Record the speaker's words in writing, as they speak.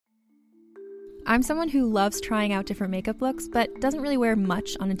I'm someone who loves trying out different makeup looks, but doesn't really wear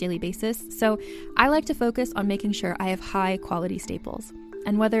much on a daily basis, so I like to focus on making sure I have high quality staples.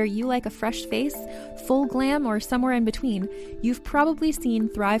 And whether you like a fresh face, full glam, or somewhere in between, you've probably seen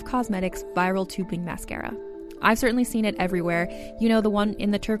Thrive Causemetics Viral Tubing Mascara. I've certainly seen it everywhere. You know, the one in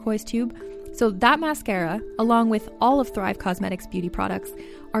the turquoise tube? So that mascara, along with all of Thrive Causemetics beauty products,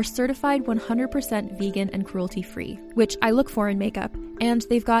 are certified 100% vegan and cruelty-free, which I look for in makeup, and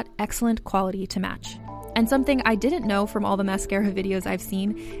they've got excellent quality to match. And something I didn't know from all the mascara videos I've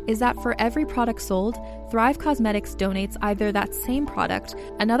seen is that for every product sold, Thrive Causemetics donates either that same product,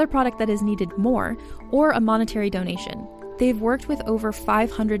 another product that is needed more, or a monetary donation. They've worked with over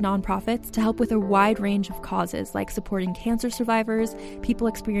 500 nonprofits to help with a wide range of causes like supporting cancer survivors, people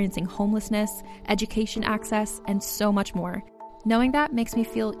experiencing homelessness, education access, and so much more. Knowing that makes me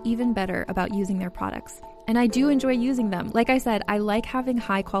feel even better about using their products. And I do enjoy using them. Like I said, I like having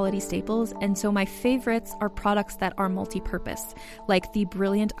high quality staples, and so my favorites are products that are multi-purpose, like the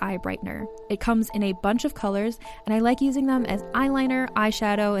Brilliant Eye Brightener. It comes in a bunch of colors, and I like using them as eyeliner,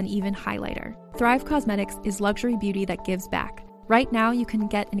 eyeshadow, and even highlighter. Thrive Causemetics is luxury beauty that gives back. Right now, you can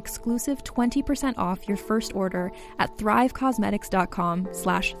get an exclusive 20% off your first order at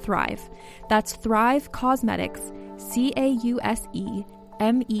thrivecausemetics.com/thrive. That's Thrive Causemetics,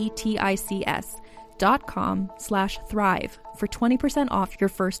 CAUSEMETICS.com/thrive for 20% off your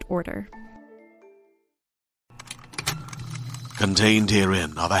first order. Contained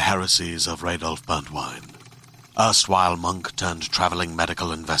herein are the heresies of Radolf Burntwine, erstwhile monk turned traveling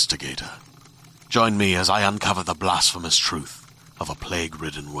medical investigator. Join me as I uncover the blasphemous truth of a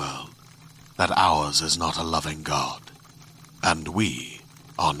plague-ridden world, that ours is not a loving God, and we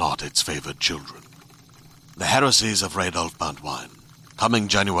are not its favored children. The Heresies of Radolf Burntwine, coming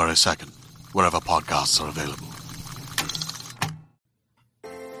January 2nd, wherever podcasts are available.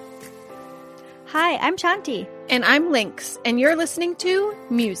 Hi, I'm Shanti. And I'm Lynx, and you're listening to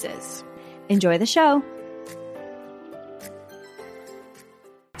Muses. Enjoy the show.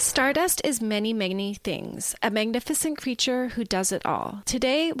 Stardust is many, many things, a magnificent creature who does it all.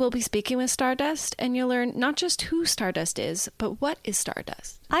 Today, we'll be speaking with Stardust, and you'll learn not just who Stardust is, but what is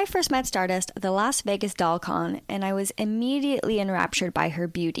Stardust. I first met Stardust at the Las Vegas DollCon, and I was immediately enraptured by her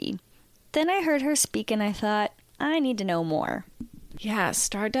beauty. Then I heard her speak, and I thought, I need to know more. Yeah,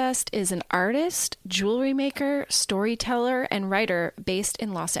 Stardust is an artist, jewelry maker, storyteller, and writer based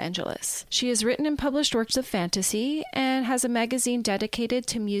in Los Angeles. She has written and published works of fantasy and has a magazine dedicated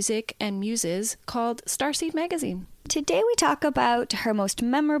to music and muses called Starseed Magazine. Today we talk about her most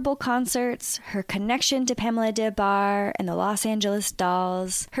memorable concerts, her connection to Pamela Des Barres and the Los Angeles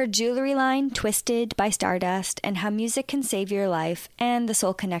Dolls, her jewelry line Twisted by Stardust, and how music can save your life, and the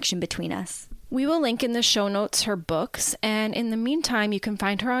soul connection between us. We will link in the show notes her books, and in the meantime, you can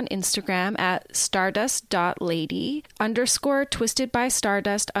find her on Instagram at stardust.lady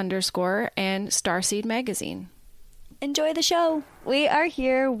 _twistedbystardust _ and Starseed Magazine. Enjoy the show. We are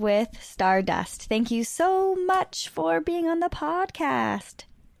here with Stardust. Thank you so much for being on the podcast.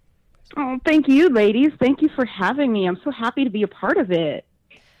 Oh, thank you, ladies. Thank you for having me. I'm so happy to be a part of it.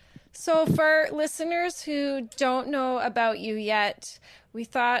 So for listeners who don't know about you yet, we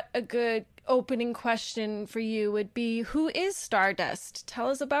thought a good opening question for you would be, who is Stardust? Tell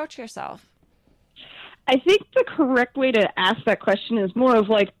us about yourself. I think the correct way to ask that question is more of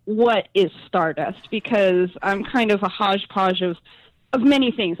like, what is Stardust? Because I'm kind of a hodgepodge of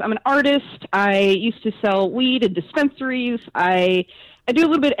many things. I'm an artist. I used to sell weed in dispensaries. I do a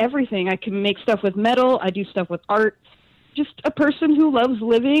little bit of everything. I can make stuff with metal. I do stuff with art. Just a person who loves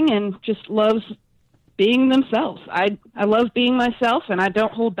living and just loves being themselves. I love being myself, and I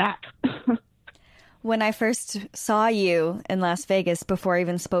don't hold back. When I first saw you in Las Vegas, before I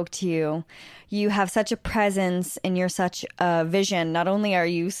even spoke to you, you have such a presence and you're such a vision. Not only are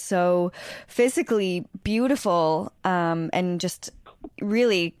you so physically beautiful and just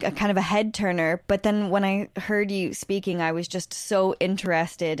really a kind of a head turner, but then when I heard you speaking, I was just so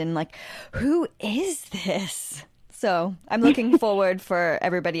interested in like, who is this? So I'm looking forward for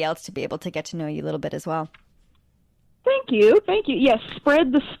everybody else to be able to get to know you a little bit as well. Thank you. Thank you. Yes,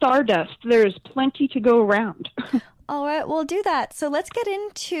 spread the stardust. There's plenty to go around. All right, we'll do that. So let's get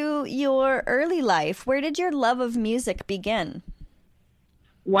into your early life. Where did your love of music begin?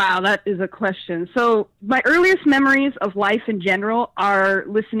 Wow, that is a question. So my earliest memories of life in general are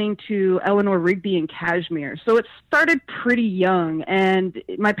listening to Eleanor Rigby and Kashmir. So it started pretty young, and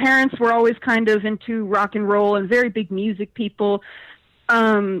my parents were always kind of into rock and roll and very big music people.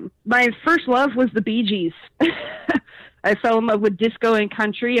 My first love was the Bee Gees. I fell in love with disco and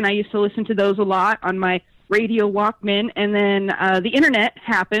country, and I used to listen to those a lot on my radio Walkman, and then the internet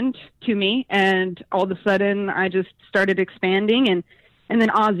happened to me, and all of a sudden I just started expanding, and then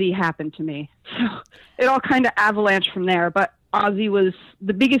Ozzy happened to me. So it all kind of avalanched from there, but Ozzy was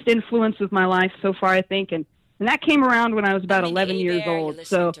the biggest influence of my life so far, I think, and that came around when I was about 11 years old.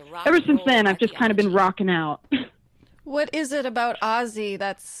 So ever since then, I've just kind of been rocking out. What is it about Ozzy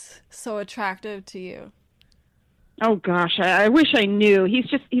that's so attractive to you? Oh gosh, I wish I knew.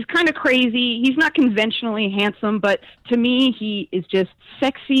 He's kind of crazy. He's not conventionally handsome, but to me, he is just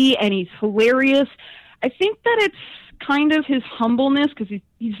sexy and he's hilarious. I think that it's kind of his humbleness, because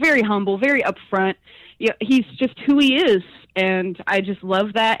he's very humble, very upfront. Yeah, he's just who he is, and I just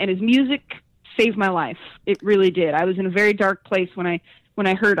love that. And his music saved my life. It really did. I was in a very dark place when I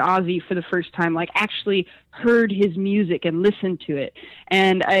heard Ozzy for the first time, like actually heard his music and listened to it.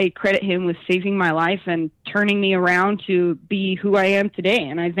 And I credit him with saving my life and turning me around to be who I am today.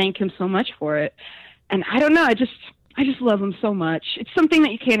 And I thank him so much for it. And I don't know, I just love him so much. It's something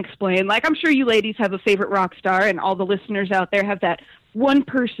that you can't explain. Like, I'm sure you ladies have a favorite rock star, and all the listeners out there have that one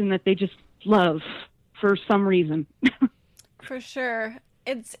person that they just love for some reason. For sure.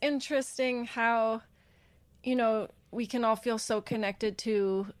 It's interesting how, we can all feel so connected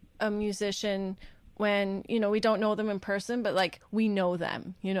to a musician when, we don't know them in person, but like we know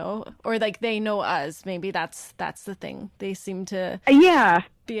them, or like they know us. Maybe that's the thing. They seem to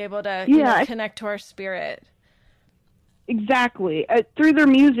be able to connect to our spirit. Exactly. Through their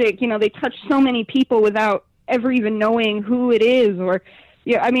music, they touch so many people without ever even knowing who it is. Or,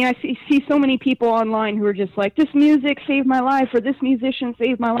 I see so many people online who are just like, this music saved my life, or this musician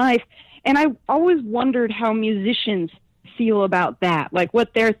saved my life. And I always wondered how musicians feel about that, like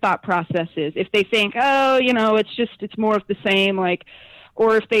what their thought process is. If they think, it's more of the same, like,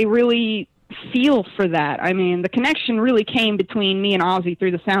 or if they really feel for that. I mean, the connection really came between me and Ozzy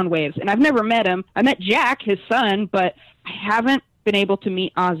through the sound waves. And I've never met him. I met Jack, his son, but I haven't been able to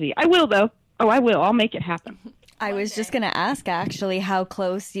meet Ozzy. I will, though. Oh, I will. I'll make it happen. I was just going to ask, actually, how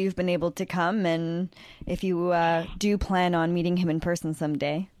close you've been able to come, and if you do plan on meeting him in person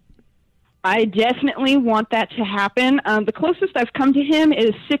someday. I definitely want that to happen. The closest I've come to him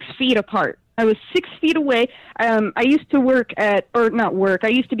is 6 feet apart. I was 6 feet away. I used to I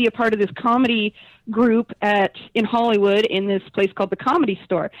used to be a part of this comedy group in Hollywood in this place called the Comedy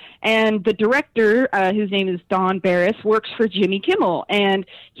Store. And the director, whose name is Don Barris, works for Jimmy Kimmel. And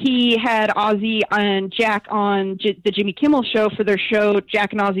he had Ozzy and Jack on the Jimmy Kimmel show for their show,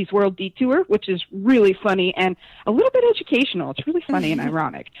 Jack and Ozzy's World Detour, which is really funny and a little bit educational. It's really funny and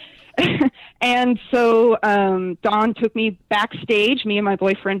ironic. And so Don took me backstage, me and my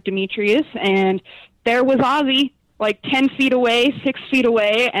boyfriend Demetrius, and there was Ozzy, like 10 feet away, 6 feet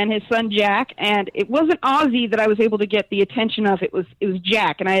away, and his son Jack. And it wasn't Ozzy that I was able to get the attention of. It was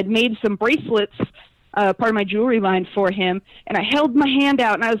Jack. And I had made some bracelets, part of my jewelry line, for him. And I held my hand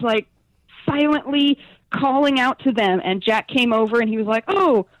out, and I was like silently calling out to them. And Jack came over, and he was like,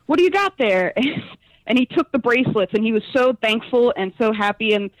 "Oh, what do you got there?" And he took the bracelets, and he was so thankful and so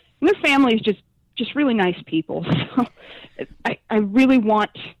happy. And their family is just really nice people. So I really want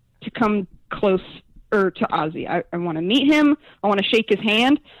to come close to Ozzy. I want to meet him. I want to shake his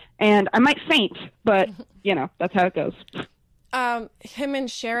hand, and I might faint, but that's how it goes. Him and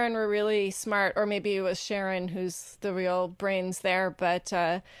Sharon were really smart, or maybe it was Sharon who's the real brains there, but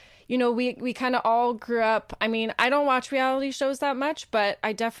we kind of all grew up. I mean, I don't watch reality shows that much, but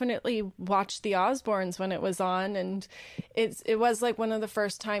I definitely watched the Osbournes when it was on, and it was like one of the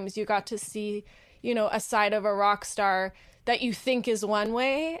first times you got to see, a side of a rock star that you think is one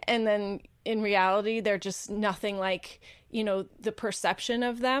way, and then in reality they're just nothing like, the perception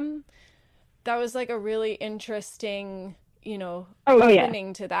of them. That was like a really interesting,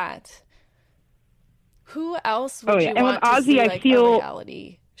 opening to that. Who else would you want to see like a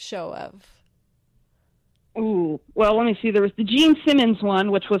reality show of? Ooh, well, let me see. There was the Gene Simmons one,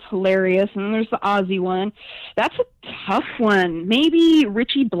 which was hilarious, and then there's the Ozzy one. That's a tough one. Maybe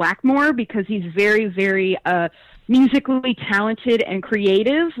Richie Blackmore, because he's very, very musically talented and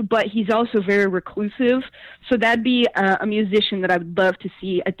creative, but he's also very reclusive. So that'd be a musician that I would love to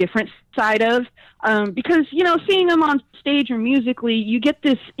see a different side of, because, seeing him on stage or musically, you get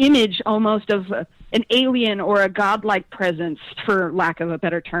this image almost of an alien or a godlike presence, for lack of a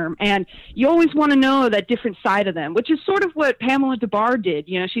better term. And you always want to know that different side of them, which is sort of what Pamela Des Barres did.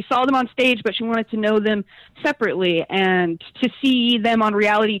 She saw them on stage, but she wanted to know them separately. And to see them on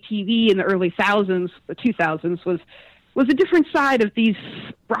reality TV in the early 2000s was a different side of these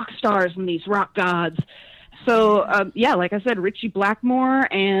rock stars and these rock gods. So, like I said, Richie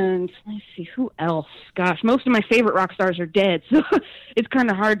Blackmore, and let's see, who else? Gosh, most of my favorite rock stars are dead, so it's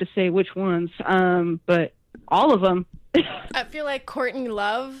kind of hard to say which ones. But all of them. I feel like Courtney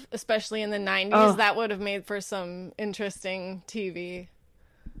Love, especially in the 90s, that would have made for some interesting TV.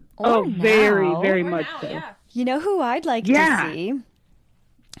 Very, very much so. Yeah. You know who I'd like to see?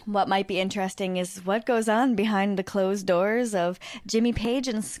 What might be interesting is what goes on behind the closed doors of Jimmy Page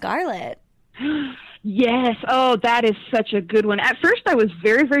and Scarlett. Yes. Oh, that is such a good one. At first, I was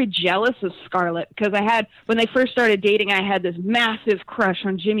very, very jealous of Scarlett because when they first started dating, I had this massive crush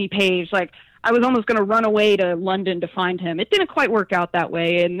on Jimmy Page. Like, I was almost going to run away to London to find him. It didn't quite work out that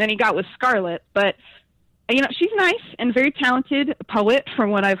way, and then he got with Scarlett. But, you know, she's nice and very talented poet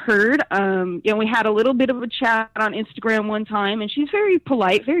from what I've heard. You know, we had a little bit of a chat on Instagram one time, and she's very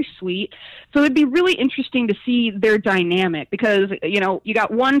polite, very sweet. So it'd be really interesting to see their dynamic because, you know, you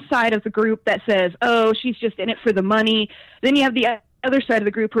got one side of the group that says, oh, she's just in it for the money. Then you have the other side of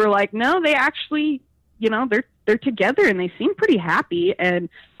the group who are like, no, they actually, you know, they're together and they seem pretty happy. And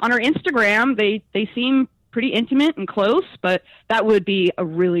on her Instagram, they seem pretty intimate and close, but that would be a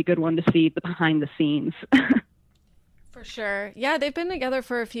really good one to see behind the scenes. For sure. Yeah, they've been together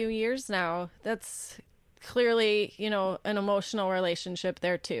for a few years now. That's clearly, you know, an emotional relationship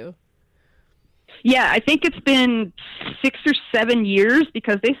there too. Yeah, I think it's been 6 or 7 years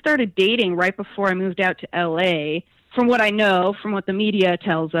because they started dating right before I moved out to LA, from what I know, from what the media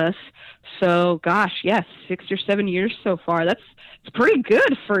tells us. So, gosh, yes, 6 or 7 years so far. It's pretty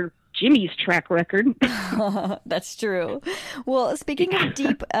good for Jimmy's track record. That's true. Well, speaking of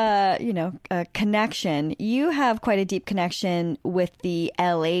deep, connection, you have quite a deep connection with the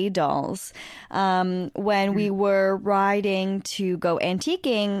LA Dolls. When we were riding to go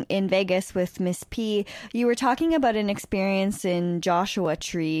antiquing in Vegas with Miss P, you were talking about an experience in Joshua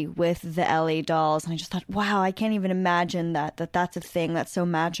Tree with the LA Dolls. And I just thought, wow, I can't even imagine that's a thing that's so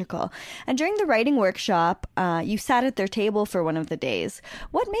magical. And during the writing workshop, you sat at their table for one of the days.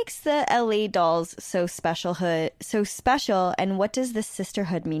 What makes the LA Dolls so special, and what does this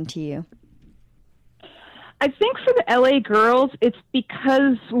sisterhood mean to you? I think for the LA girls, it's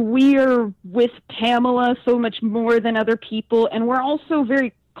because we're with Pamela so much more than other people, and we're also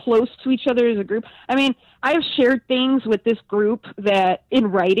very close to each other as a group. I mean, I have shared things with this group that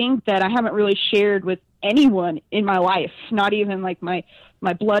in writing that I haven't really shared with anyone in my life, not even like my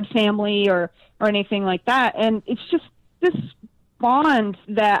blood family or anything like that. And it's just this bond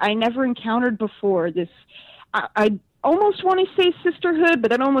that I never encountered before. This, I almost want to say sisterhood, but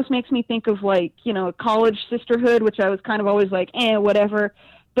that almost makes me think of like, you know, a college sisterhood, which I was kind of always like, whatever.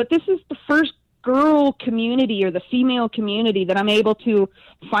 But this is the first girl community or the female community that I'm able to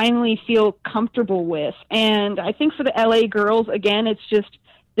finally feel comfortable with. And I think for the LA girls, again, it's just,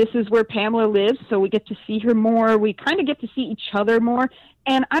 this is where Pamela lives, so we get to see her more. We kind of get to see each other more.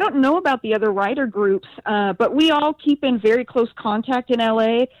 And I don't know about the other writer groups, but we all keep in very close contact in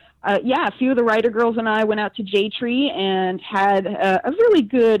LA. A few of the writer girls and I went out to J-Tree and had a really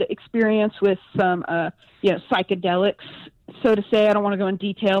good experience with some, psychedelics, so to say. I don't want to go in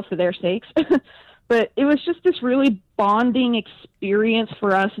detail for their sakes. But it was just this really bonding experience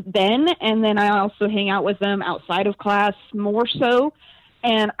for us then. And then I also hang out with them outside of class more so.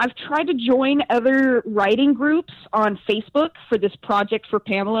 And I've tried to join other writing groups on Facebook for this project for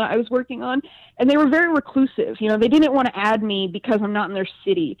Pamela I was working on, and they were very reclusive. You know, they didn't want to add me because I'm not in their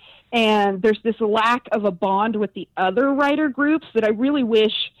city. And there's this lack of a bond with the other writer groups that I really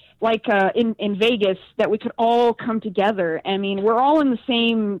wish, like in Vegas, that we could all come together. I mean, we're all in the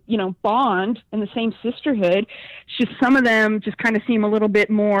same, bond, in the same sisterhood. It's just some of them just kind of seem a little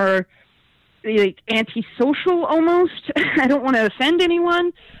bit more like antisocial almost. I don't want to offend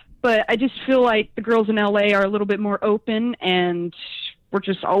anyone, but I just feel like the girls in LA are a little bit more open, and we're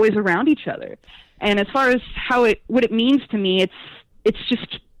just always around each other. And as far as what it means to me, it's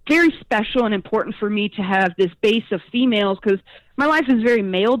just very special and important for me to have this base of females, because my life is very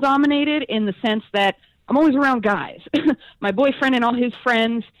male dominated in the sense that I'm always around guys. My boyfriend and all his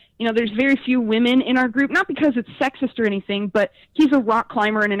friends, there's very few women in our group, not because it's sexist or anything, but he's a rock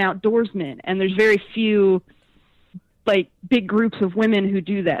climber and an outdoorsman, and there's very few big groups of women who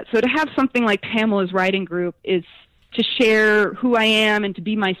do that. So to have something like Pamela's writing group is to share who I am and to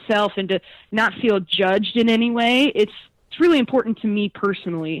be myself and to not feel judged in any way. It's really important to me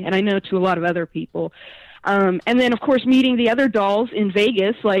personally, and I know to a lot of other people. And then, of course, meeting the other dolls in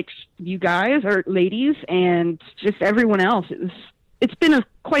Vegas, like you guys or ladies and just everyone else. It's been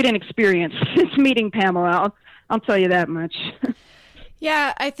quite an experience since meeting Pamela. I'll tell you that much.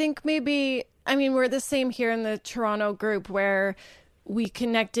 Yeah, I think we're the same here in the Toronto group where we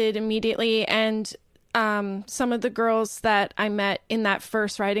connected immediately. And some of the girls that I met in that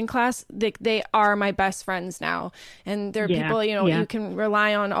first writing class, they are my best friends now. And they're people, you can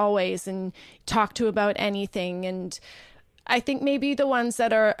rely on always and talk to about anything. And I think maybe the ones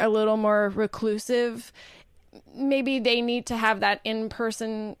that are a little more reclusive, maybe they need to have that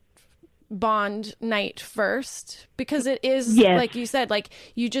in-person bond night first, because it is like you said, like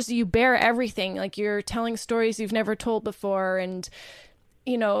you bear everything, like you're telling stories you've never told before. And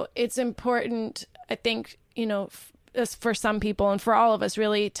it's important, I think, for some people and for all of us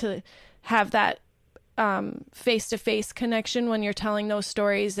really, to have that face-to-face connection when you're telling those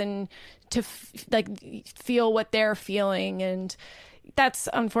stories, and to feel what they're feeling. And that's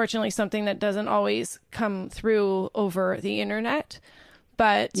unfortunately something that doesn't always come through over the internet.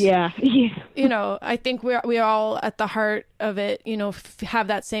 But I think we all at the heart of it, have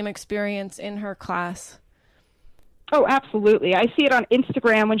that same experience in her class. Oh, absolutely. I see it on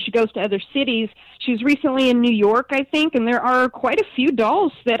Instagram when she goes to other cities. She was recently in New York, I think, and there are quite a few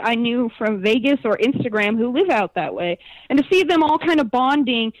dolls that I knew from Vegas or Instagram who live out that way. And to see them all kind of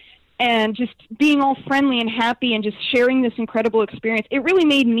bonding and just being all friendly and happy and just sharing this incredible experience, it really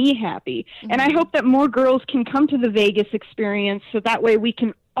made me happy. Mm-hmm. And I hope that more girls can come to the Vegas experience, so that way we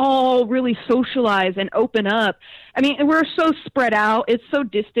can all really socialize and open up. I mean, we're so spread out. It's so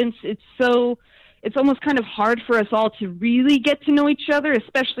distant. It's almost kind of hard for us all to really get to know each other,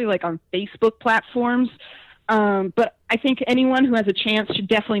 especially like on Facebook platforms. But I think anyone who has a chance should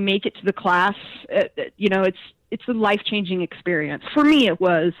definitely make it to the class. It's a life-changing experience. For me, it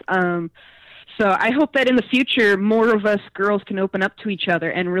was. So I hope that in the future, more of us girls can open up to each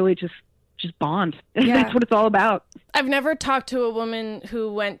other and really just bond. Yeah. That's what it's all about. I've never talked to a woman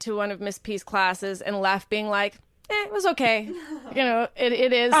who went to one of Miss P's classes and left being like, it was okay.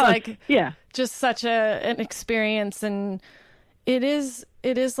 It is just such an experience, and it is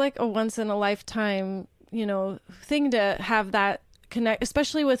like a once in a lifetime, thing to have that connect,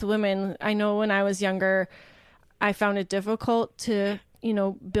 especially with women. I know when I was younger, I found it difficult to,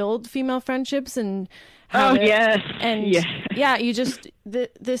 build female friendships and you just,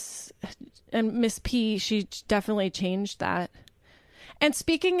 this, and Miss P, she definitely changed that. And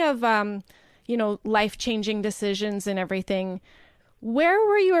speaking of, life-changing decisions and everything, where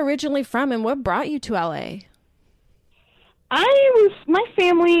were you originally from and what brought you to LA? My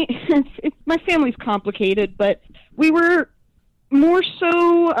family's complicated, but we were more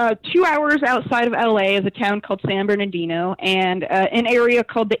so 2 hours outside of LA is a town called San Bernardino, and an area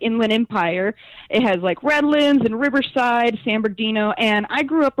called the Inland Empire. It has like Redlands and Riverside, San Bernardino, and I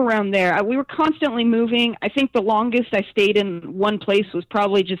grew up around there. We were constantly moving. I think the longest I stayed in one place was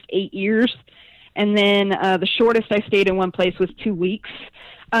probably just 8 years, and then the shortest I stayed in one place was 2 weeks.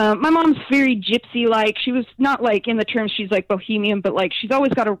 My mom's very gypsy-like. She was not like in the terms she's like bohemian, but like she's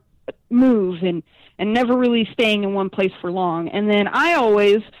always got to move and never really staying in one place for long. And then I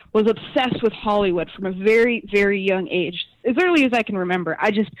always was obsessed with Hollywood from a very, very young age. As early as I can remember,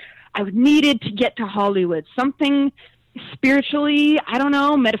 I needed to get to Hollywood. Something spiritually, I don't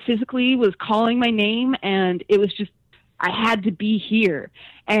know, metaphysically was calling my name, and it was just, I had to be here.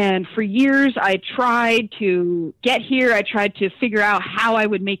 And for years, I tried to get here. I tried to figure out how I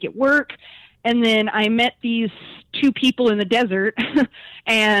would make it work. And then I met these two people in the desert,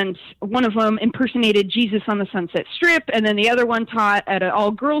 and one of them impersonated Jesus on the Sunset Strip, and then the other one taught at an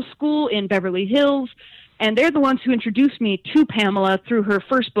all-girls school in Beverly Hills. And they're the ones who introduced me to Pamela through her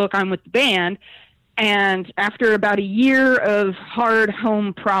first book, I'm With the Band. And after about a year of hard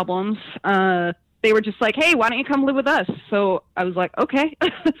home problems, they were just like, hey, why don't you come live with us? So I was like, okay.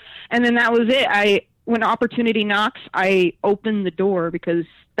 And then that was it. When opportunity knocks, I open the door, because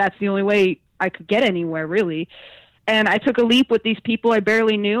that's the only way I could get anywhere, really. And I took a leap with these people I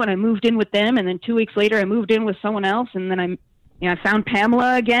barely knew, and I moved in with them. And then 2 weeks later, I moved in with someone else. And then I found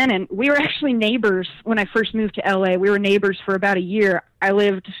Pamela again. And we were actually neighbors when I first moved to LA. We were neighbors for about a year. I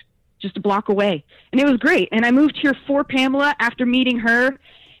lived just a block away, and it was great. And I moved here for Pamela after meeting her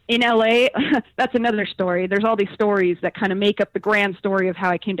in LA. That's another story. There's all these stories that kind of make up the grand story of how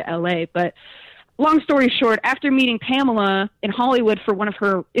I came to LA. But long story short, after meeting Pamela in Hollywood for one of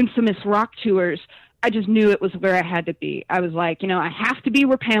her infamous rock tours, I just knew it was where I had to be. I was like, I have to be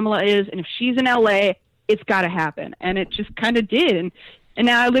where Pamela is, and if she's in LA, it's got to happen. And it just kind of did. And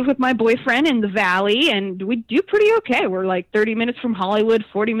now I live with my boyfriend in the Valley, and we do pretty okay. We're like 30 minutes from Hollywood,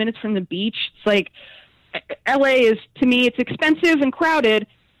 40 minutes from the beach. It's like, LA is, to me, it's expensive and crowded,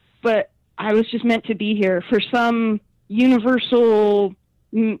 but I was just meant to be here for some universal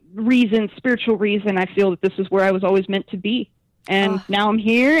reason, spiritual reason. I feel that this is where I was always meant to be. And now I'm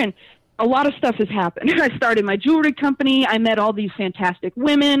here, and a lot of stuff has happened. I started my jewelry company. I met all these fantastic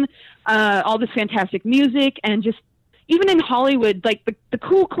women, all this fantastic music, and just even in Hollywood, like the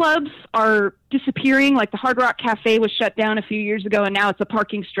cool clubs are disappearing. Like the Hard Rock Cafe was shut down a few years ago, and now it's a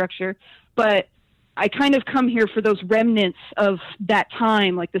parking structure. But I kind of come here for those remnants of that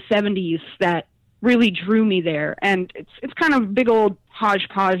time, like the 70s, that really drew me there. And it's kind of a big old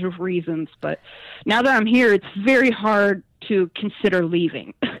hodgepodge of reasons. But now that I'm here, it's very hard to consider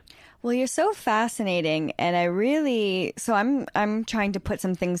leaving. Well, you're so fascinating, and I'm trying to put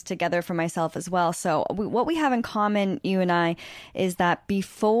some things together for myself as well. So what we have in common, you and I, is that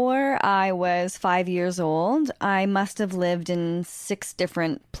before I was 5 years old, I must have lived in 6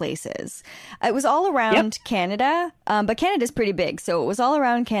 different places. It was all around Canada, but Canada's pretty big, so it was all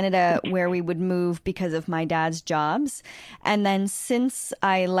around Canada where we would move because of my dad's jobs. And then since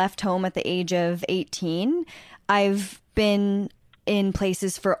I left home at the age of 18, I've been in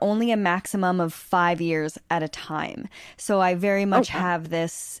places for only a maximum of 5 years at a time. So I very much have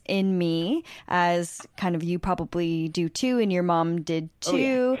this in me, as kind of you probably do too, and your mom did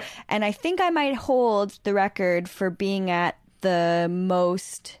too. And I think I might hold the record for being a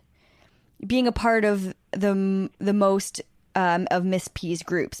part of the most of Miss P's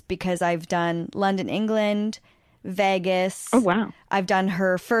groups, because I've done London, England, Vegas. Oh, wow. I've done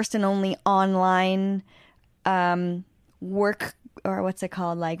her first and only online work, or what's it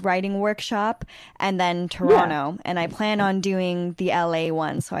called, like writing workshop, and then Toronto. And I plan on doing the LA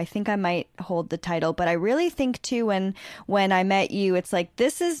one, so I think I might hold the title. But I really think too, when I met you, it's like,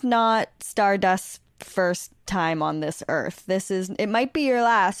 this is not Stardust's first time on this earth. It might be your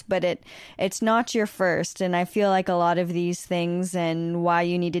last, but it's not your first. And I feel like a lot of these things, and why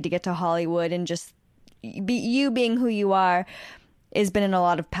you needed to get to Hollywood and just you being who you are, has been in a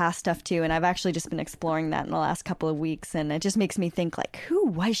lot of past stuff too. And I've actually just been exploring that in the last couple of weeks, and it just makes me think, like, who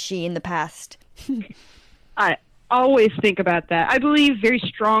was she in the past? I always think about that. I believe very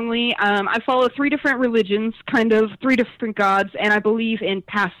strongly. I follow 3 different religions, kind of 3 different gods, and I believe in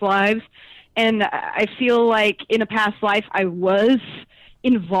past lives. And I feel like in a past life I was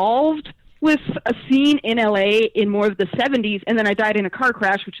involved with a scene in LA in more of the 70s, and then I died in a car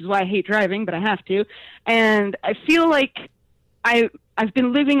crash, which is why I hate driving, but I have to. And I feel like I've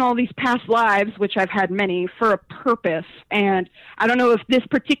been living all these past lives, which I've had many, for a purpose. And I don't know if this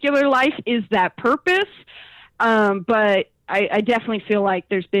particular life is that purpose, but I definitely feel like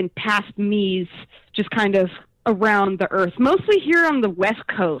there's been past me's just kind of around the earth, mostly here on the West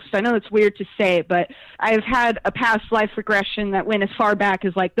Coast. I know it's weird to say, but I've had a past life regression that went as far back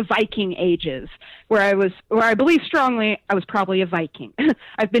as like the Viking ages, where I believe strongly I was probably a Viking.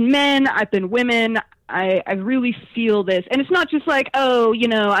 I've been men, I've been women. I really feel this, and it's not just like, oh,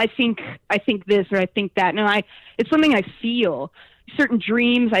 I think this or I think that. No, it's something I feel. Certain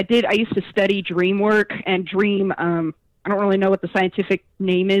dreams I used to study dream work and dream. I don't really know what the scientific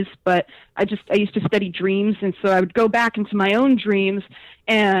name is, but I used to study dreams, and so I would go back into my own dreams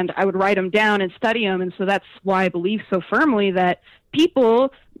and I would write them down and study them. And so that's why I believe so firmly that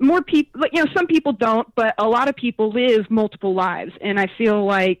more people, some people don't, but a lot of people live multiple lives, and I feel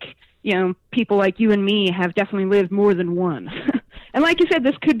like people like you and me have definitely lived more than one. And like you said,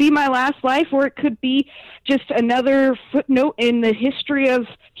 this could be my last life, or it could be just another footnote in the history of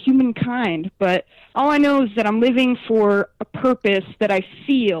humankind. But all I know is that I'm living for a purpose that I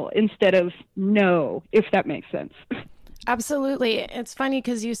feel instead of know, if that makes sense. Absolutely. It's funny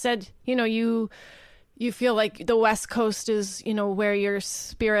because you said, you feel like the West Coast is, where your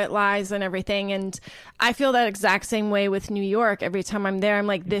spirit lies and everything. And I feel that exact same way with New York. Every time I'm there, I'm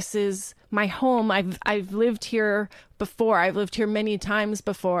like, this is my home. I've lived here before. I've lived here many times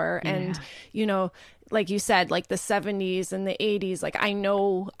before. Yeah. And, like you said, like the 70s and the 80s, like I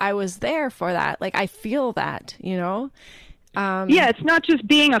know I was there for that. Like I feel that, yeah, it's not just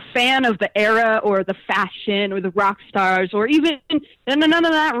being a fan of the era or the fashion or the rock stars or even none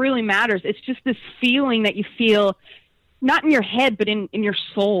of that really matters. It's just this feeling that you feel, not in your head, but in your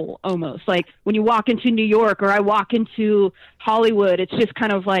soul almost. Like when you walk into New York or I walk into Hollywood, it's just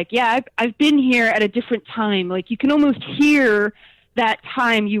kind of like, yeah, I've been here at a different time. Like you can almost hear that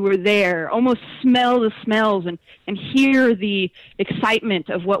time you were there, almost smell the smells and hear the excitement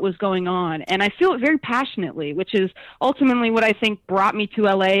of what was going on. And I feel it very passionately, which is ultimately what I think brought me to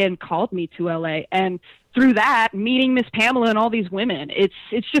LA and called me to LA. And through that, meeting Miss Pamela and all these women, it's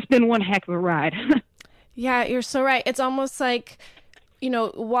just been one heck of a ride. Yeah, you're so right. It's almost like,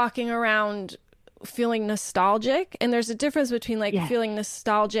 walking around feeling nostalgic. And there's a difference between feeling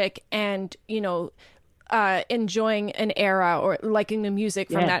nostalgic and, enjoying an era or liking the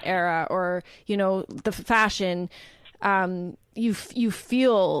music from that era or, the fashion. you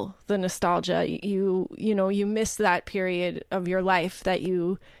feel the nostalgia. You miss that period of your life that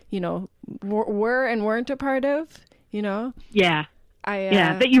you were and weren't a part of. Yeah.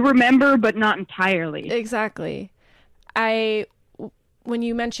 That you remember, but not entirely. Exactly. When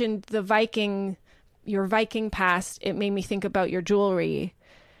you mentioned your Viking past, it made me think about your jewelry.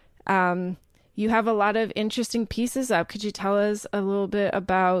 You have a lot of interesting pieces up. Could you tell us a little bit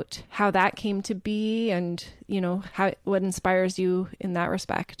about how that came to be and, what inspires you in that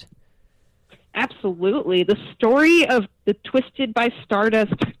respect? Absolutely. The story of the Twisted by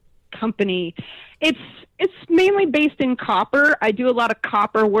Stardust company, it's mainly based in copper. I do a lot of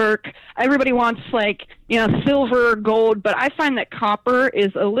copper work. Everybody wants silver or gold, but I find that copper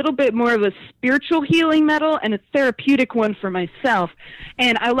is a little bit more of a spiritual healing metal and a therapeutic one for myself.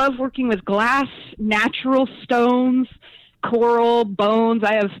 And I love working with glass, natural stones, coral, bones.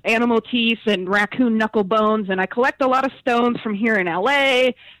 I have animal teeth and raccoon knuckle bones, and I collect a lot of stones from here in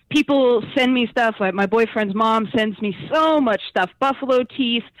LA. People send me stuff. Like my boyfriend's mom sends me so much stuff, buffalo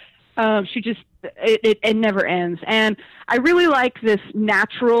teeth. It never ends. And I really like this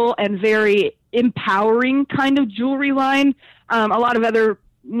natural and very empowering kind of jewelry line. A lot of other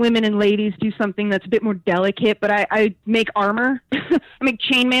women and ladies do something that's a bit more delicate, but I make armor. I make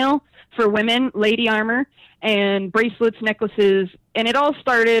chainmail for women, lady armor, and bracelets, necklaces. And it all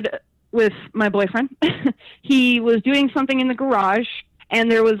started with my boyfriend. He was doing something in the garage,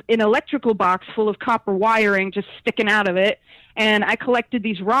 and there was an electrical box full of copper wiring just sticking out of it. And I collected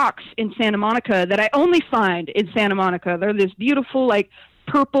these rocks in Santa Monica that I only find in Santa Monica. They're this beautiful,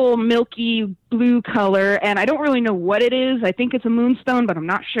 purple, milky blue color, and I don't really know what it is. I think it's a moonstone, but I'm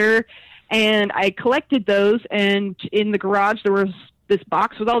not sure. And I collected those, and in the garage there was this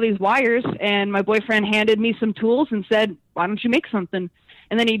box with all these wires, and my boyfriend handed me some tools and said, why don't you make something?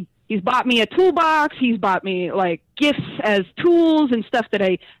 And then he's bought me a toolbox. He's bought me gifts as tools and stuff that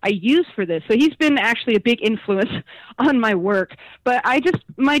I use for this. So he's been actually a big influence on my work. But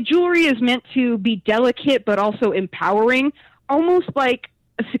my jewelry is meant to be delicate, but also empowering, almost like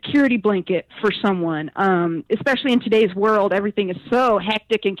a security blanket for someone. Especially in today's world, everything is so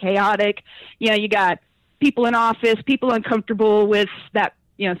hectic and chaotic. You got people in office, people uncomfortable with that,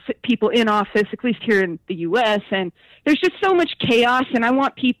 people in office, at least here in the U.S., and there's just so much chaos, and I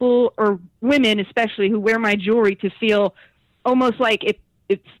want people, or women especially, who wear my jewelry to feel almost like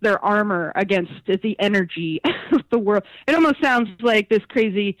it's their armor against the energy of the world. It almost sounds like this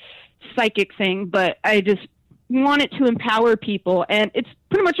crazy psychic thing, but I just want it to empower people, and it's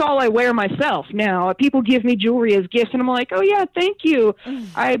pretty much all I wear myself now. People give me jewelry as gifts, and I'm like, oh yeah, thank you.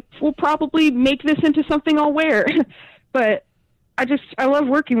 I will probably make this into something I'll wear. But I love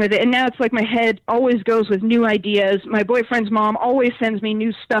working with it, and now it's like my head always goes with new ideas. My boyfriend's mom always sends me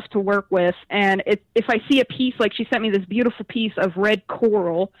new stuff to work with, and if I see a piece, she sent me this beautiful piece of red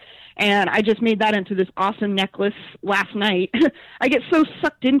coral, and I just made that into this awesome necklace last night. I get so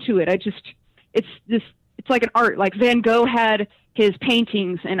sucked into it. It's like an art. Like Van Gogh had his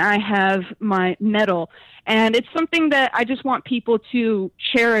paintings, and I have my metal, and it's something that I just want people to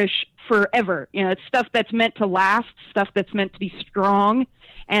cherish forever. It's stuff that's meant to last, stuff that's meant to be strong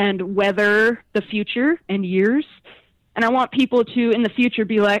and weather the future and years. And I want people to, in the future,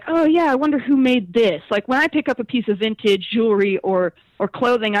 be like, oh yeah, I wonder who made this. Like when I pick up a piece of vintage jewelry or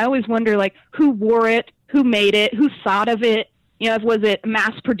clothing, I always wonder who wore it, who made it, who thought of it. Was it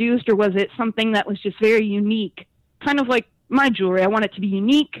mass produced or was it something that was just very unique? Kind of like my jewelry. I want it to be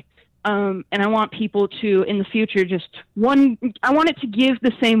unique. And I want people to, in the future, I want it to give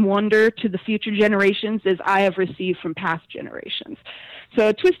the same wonder to the future generations as I have received from past generations.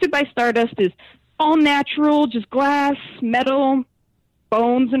 So Twisted by Stardust is all natural, just glass, metal,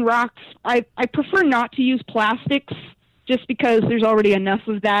 bones, and rocks. I prefer not to use plastics just because there's already enough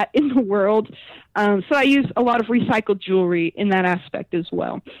of that in the world. So I use a lot of recycled jewelry in that aspect as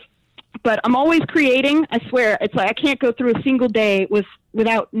well. But I'm always creating. I swear, it's like I can't go through a single day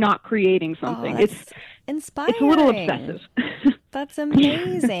without not creating something. It's inspiring. It's a little obsessive. That's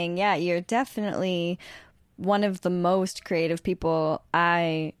amazing. Yeah, you're definitely one of the most creative people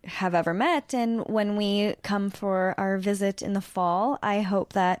I have ever met. And when we come for our visit in the fall, I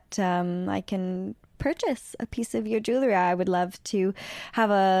hope that I can purchase a piece of your jewelry. I would love to have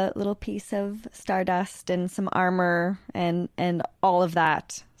a little piece of stardust and some armor and all of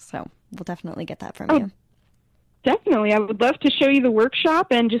that. So we'll definitely get that from you. Definitely. I would love to show you the workshop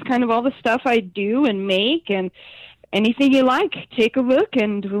and just kind of all the stuff I do and make. And anything you like, take a look,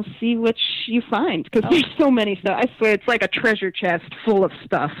 and we'll see what you find. Because there's so many stuff. I swear, it's like a treasure chest full of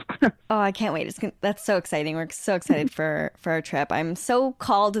stuff. Oh, I can't wait. That's so exciting. We're so excited for our trip. I'm so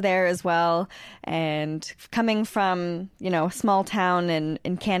called there as well. And coming from, a small town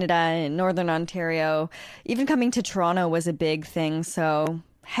in Canada, in Northern Ontario, even coming to Toronto was a big thing. So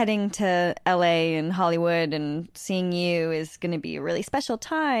heading to LA and Hollywood and seeing you is going to be a really special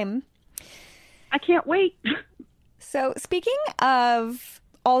time. I can't wait. So speaking of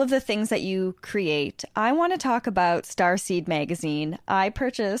all of the things that you create, I want to talk about Starseed magazine. I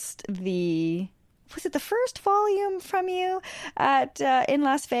purchased was it the first volume from you in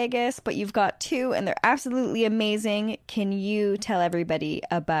Las Vegas, but you've got 2 and they're absolutely amazing. Can you tell everybody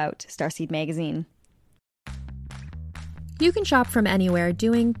about Starseed magazine? You can shop from anywhere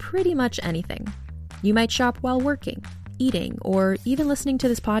doing pretty much anything. You might shop while working, eating, or even listening to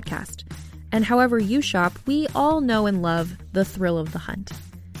this podcast. And however you shop, we all know and love the thrill of the hunt.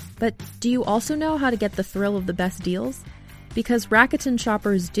 But do you also know how to get the thrill of the best deals? Because Rakuten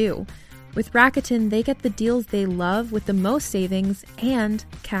shoppers do. With Rakuten, they get the deals they love with the most savings and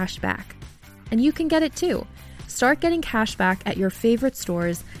cash back. And you can get it too. Start getting cash back at your favorite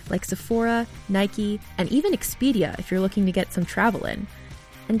stores like Sephora, Nike, and even Expedia if you're looking to get some travel in.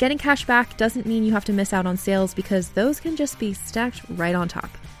 And getting cash back doesn't mean you have to miss out on sales because those can just be stacked right on top.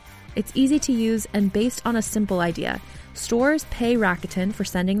 It's easy to use and based on a simple idea. Stores pay Rakuten for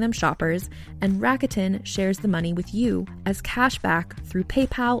sending them shoppers, and Rakuten shares the money with you as cash back through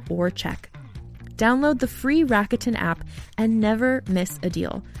PayPal or check. Download the free Rakuten app and never miss a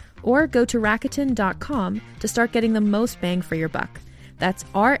deal. Or go to Rakuten.com to start getting the most bang for your buck. That's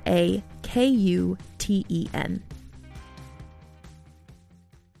Rakuten.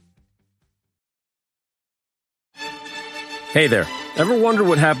 Hey there. Ever wonder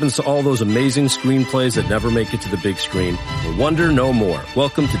what happens to all those amazing screenplays that never make it to the big screen? Well, wonder no more.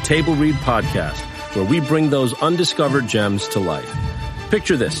 Welcome to Table Read Podcast, where we bring those undiscovered gems to life.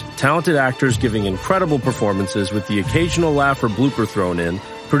 Picture this, talented actors giving incredible performances with the occasional laugh or blooper thrown in,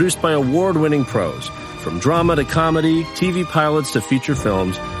 produced by award-winning pros. From drama to comedy, TV pilots to feature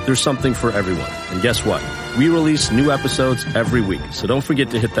films, there's something for everyone. And guess what? We release new episodes every week, so don't forget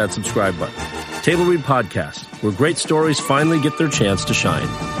to hit that subscribe button. Table Read Podcast, where great stories finally get their chance to shine.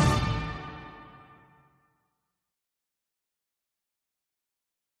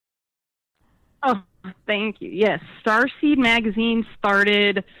 Oh, thank you. Yes, Starseed magazine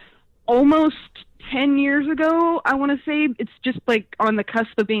started almost 10 years ago, I want to say. It's just like on the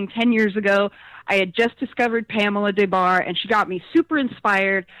cusp of being 10 years ago. I had just discovered Pamela Des Barres, and she got me super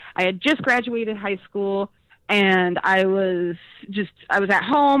inspired. I had just graduated high school, and I was at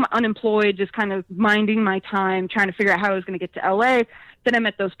home, unemployed, just kind of minding my time, trying to figure out how I was going to get to LA. Then I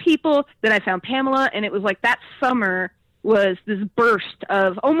met those people. Then I found Pamela, and it was like that summer was this burst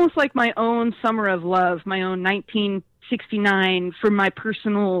of almost like my own summer of love, my own 1969 for my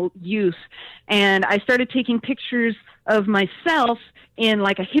personal use. And I started taking pictures of myself in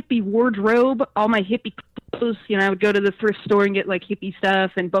like a hippie wardrobe, all my hippie clothes. I would go to the thrift store and get like hippie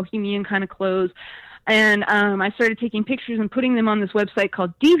stuff and bohemian kind of clothes. And I started taking pictures and putting them on this website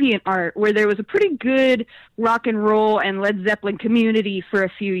called DeviantArt, where there was a pretty good rock and roll and Led Zeppelin community for a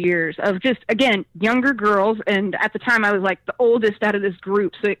few years of just, again, younger girls. And at the time, I was like the oldest out of this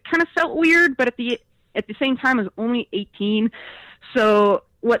group. So it kind of felt weird, but at the same time, I was only 18. So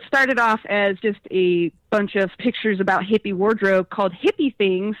what started off as just a bunch of pictures about hippie wardrobe called Hippie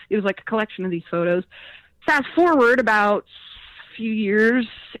Things, it was like a collection of these photos. Fast forward about few years,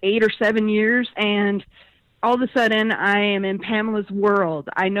 8 or 7 years, and all of a sudden I am in Pamela's world.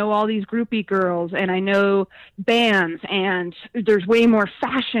 I know all these groupie girls, and I know bands, and there's way more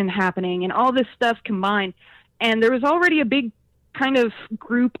fashion happening, and all this stuff combined. And there was already a big kind of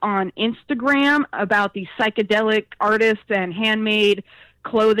group on Instagram about these psychedelic artists and handmade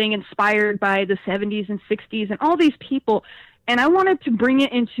clothing inspired by the 70s and 60s and all these people. And I wanted to bring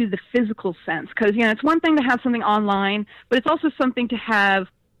it into the physical sense because, it's one thing to have something online, but it's also something to have,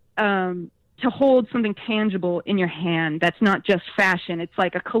 to hold something tangible in your hand. That's not just fashion. It's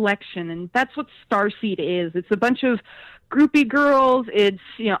like a collection. And that's what Starseed is. It's a bunch of groupie girls. It's,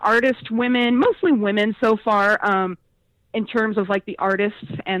 artist women, mostly women so far, in terms of like the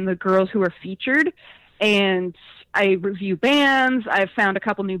artists and the girls who are featured. And I review bands. I've found a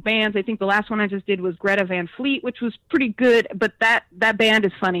couple new bands. I think the last one I just did was Greta Van Fleet, which was pretty good. But that band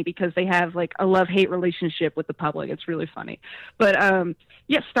is funny because they have like a love-hate relationship with the public. It's really funny. But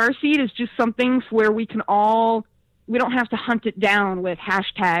Starseed is just something where we don't have to hunt it down with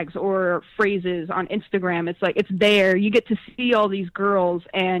hashtags or phrases on Instagram. It's like, it's there. You get to see all these girls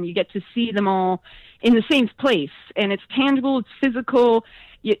and you get to see them all in the same place, and it's tangible, it's physical.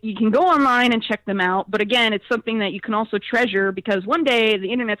 You can go online and check them out, but again, it's something that you can also treasure, because one day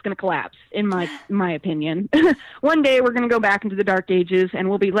the internet's going to collapse, in my opinion. One day we're going to go back into the dark ages, and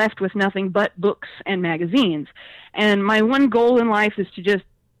we'll be left with nothing but books and magazines. And my one goal in life is to just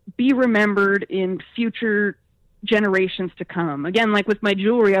be remembered in future generations to come. Again, like with my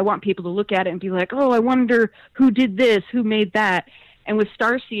jewelry, I want people to look at it and be like, oh, I wonder who did this, who made that. And with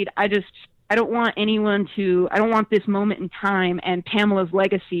Starseed, I don't want this moment in time and Pamela's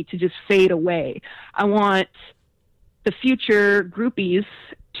legacy to just fade away. I want the future groupies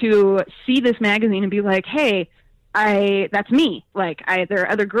to see this magazine and be like, hey, that's me. Like, there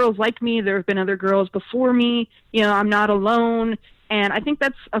are other girls like me. There have been other girls before me. You know, I'm not alone. And I think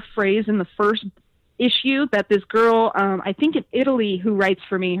that's a phrase in the first issue that this girl, I think in Italy, who writes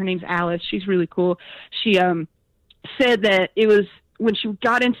for me, her name's Alice. She's really cool. She said that it was, when she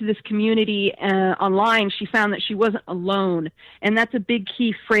got into this community online, she found that she wasn't alone. And that's a big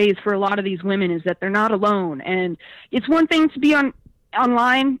key phrase for a lot of these women, is that they're not alone. And it's one thing to be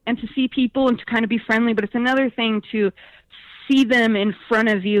online and to see people and to kind of be friendly, but it's another thing to see them in front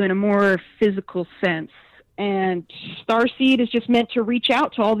of you in a more physical sense. And Starseed is just meant to reach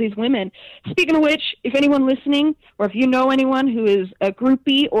out to all these women. Speaking of which, if anyone listening, or if you know anyone who is a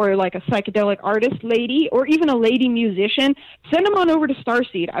groupie or like a psychedelic artist lady, or even a lady musician, send them on over to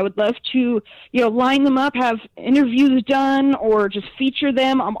Starseed. I would love to, line them up, have interviews done, or just feature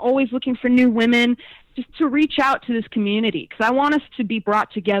them. I'm always looking for new women just to reach out to this community, because I want us to be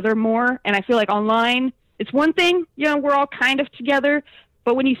brought together more. And I feel like online, it's one thing, we're all kind of together,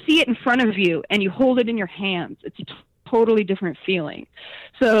 but when you see it in front of you and you hold it in your hands, it's a totally different feeling.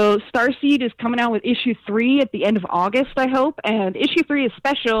 So Starseed is coming out with issue 3 at the end of August, I hope. And issue 3 is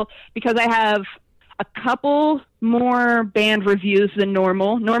special because I have a couple more band reviews than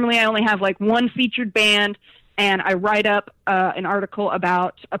normal. Normally I only have like one featured band, and I write up an article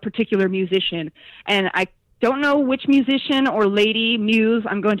about a particular musician. And I don't know which musician or lady muse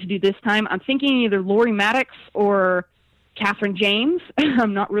I'm going to do this time. I'm thinking either Laurie Maddox or Catherine James.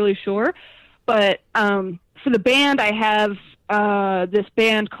 I'm not really sure. But for the band, I have this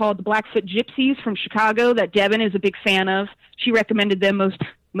band called the Blackfoot Gypsies from Chicago that Devin is a big fan of. She recommended them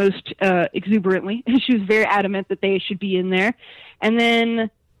most exuberantly. She was very adamant that they should be in there. And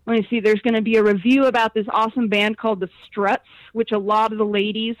then, let me see, there's going to be a review about this awesome band called the Struts, which a lot of the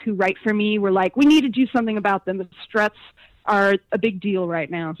ladies who write for me were like, we need to do something about them. The Struts are a big deal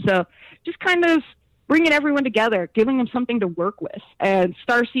right now. So just kind of bringing everyone together, giving them something to work with. And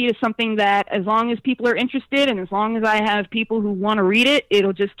Starseed is something that, as long as people are interested and as long as I have people who want to read it,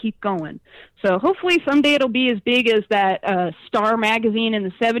 it'll just keep going. So hopefully someday it'll be as big as that Star magazine in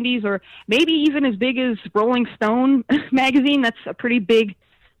the 70s, or maybe even as big as Rolling Stone magazine. That's a pretty big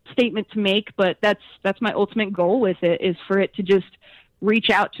statement to make, but that's my ultimate goal with it, is for it to just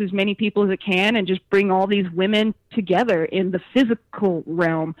reach out to as many people as it can and just bring all these women together in the physical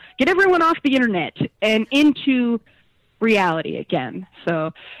realm, get everyone off the internet and into reality again.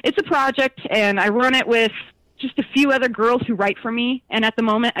 So it's a project, and I run it with just a few other girls who write for me, and at the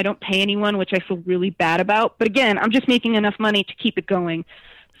moment I don't pay anyone, which I feel really bad about, but again, I'm just making enough money to keep it going.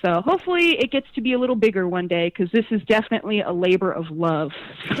 So hopefully it gets to be a little bigger one day, because this is definitely a labor of love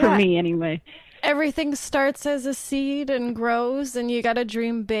for me anyway. Everything starts as a seed and grows, and you got to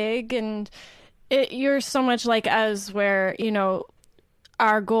dream big. And you're so much like us, where,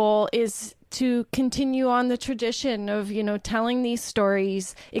 our goal is to continue on the tradition of, telling these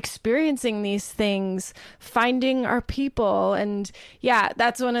stories, experiencing these things, finding our people. And yeah,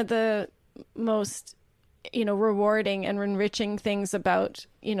 that's one of the most, rewarding and enriching things about,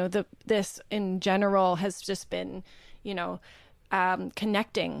 this in general has just been,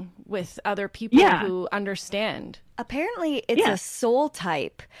 connecting with other people who understand. Apparently it's a soul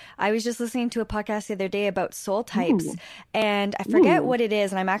type. I was just listening to a podcast the other day about soul types. Ooh. And I forget what it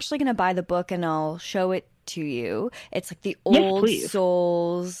is, and I'm actually going to buy the book and I'll show it to you. It's like the Old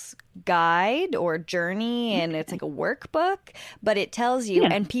Souls Guide or Journey, and it's like a workbook, but it tells you,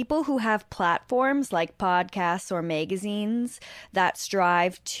 and people who have platforms like podcasts or magazines that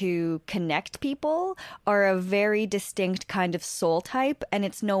strive to connect people are a very distinct kind of soul type, and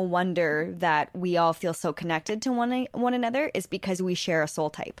it's no wonder that we all feel so connected to one another, is because we share a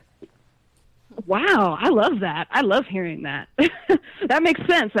soul type. Wow, I love that. I love hearing that. That makes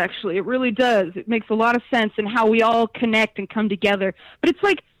sense, actually. It really does. It makes a lot of sense in how we all connect and come together. But it's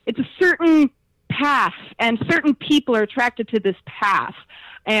like, it's a certain path, and certain people are attracted to this path.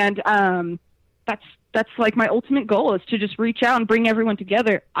 And that's like my ultimate goal, is to just reach out and bring everyone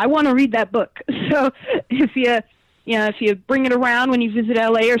together. I want to read that book. So if if you bring it around when you visit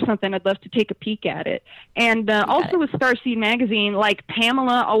LA or something, I'd love to take a peek at it. And also with Starseed Magazine, like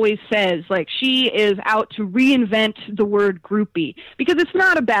Pamela always says, like she is out to reinvent the word groupie because it's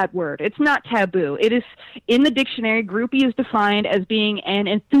not a bad word. It's not taboo. It is in the dictionary. Groupie is defined as being an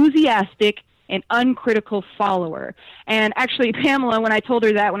enthusiastic and uncritical follower. And actually, Pamela, when I told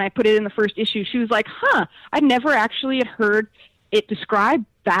her that, when I put it in the first issue, she was like, I never actually had heard it described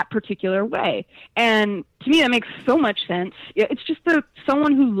that particular way. And to me, that makes so much sense. It's just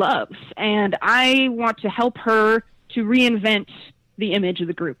someone who loves, and I want to help her to reinvent the image of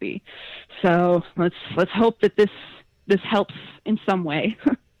the groupie. So let's hope that this helps in some way.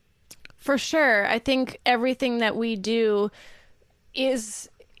 For sure. I think everything that we do is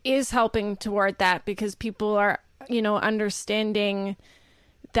helping toward that, because people are, understanding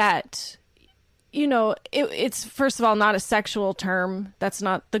that, it's first of all not a sexual term. That's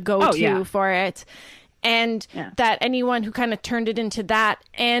not the go-to for it. And that anyone who kind of turned it into that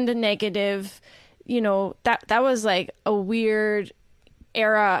and a negative, that was like a weird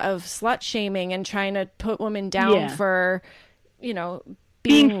era of slut shaming and trying to put women down for,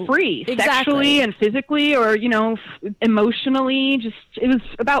 being free sexually and physically, or emotionally. Just it was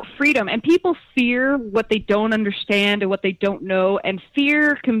about freedom, and people fear what they don't understand and what they don't know, and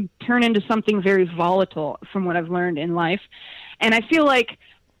fear can turn into something very volatile from what I've learned in life. And I feel like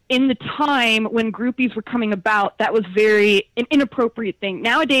in the time when groupies were coming about, that was an inappropriate thing.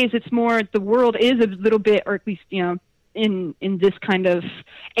 Nowadays it's more, the world is a little bit, or at least in this kind of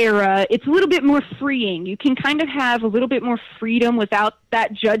era, it's a little bit more freeing. You can kind of have a little bit more freedom without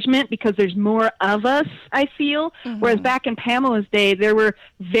that judgment because there's more of us, I feel. Mm-hmm. Whereas back in Pamela's day, there were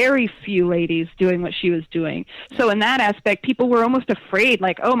very few ladies doing what she was doing. So in that aspect, people were almost afraid,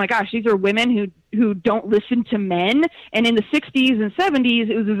 like, oh my gosh, these are women who don't listen to men. And in the 60s and 70s,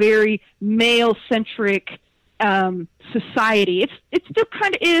 it was a very male-centric society. It still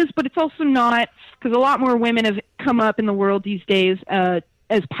kind of is, but it's also not, because a lot more women have come up in the world these days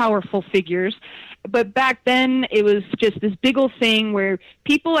as powerful figures. But back then, it was just this big old thing where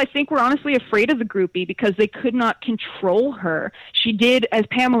people, I think, were honestly afraid of the groupie because they could not control her. She did, as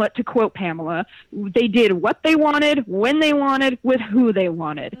Pamela, to quote Pamela, they did what they wanted, when they wanted, with who they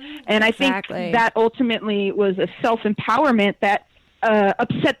wanted. And I think that ultimately was a self-empowerment that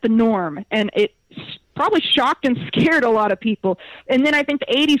upset the norm, and it probably shocked and scared a lot of people. And then I think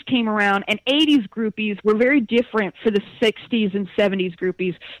the 80s came around, and 80s groupies were very different for the 60s and 70s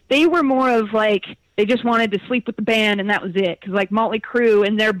groupies. They were more of like, they just wanted to sleep with the band and that was it. Because like Motley Crue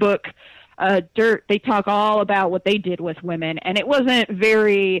in their book, Dirt, they talk all about what they did with women. And it was a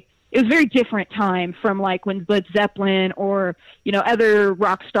very different time from like when Led Zeppelin or, other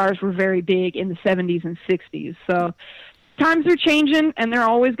rock stars were very big in the 70s and 60s. So times are changing, and they're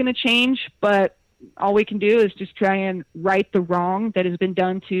always going to change, but all we can do is just try and right the wrong that has been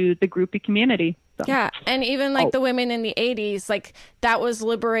done to the groupie community. So. Yeah, and even like the women in the 80s, like that was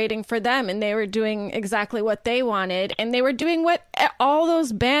liberating for them, and they were doing exactly what they wanted, and they were doing what all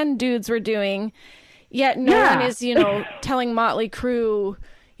those band dudes were doing, yet no one is, telling Motley Crue,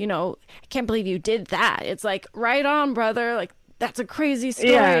 I can't believe you did that. It's like, right on, brother, like that's a crazy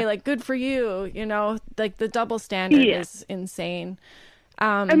story, like good for you, like the double standard is insane.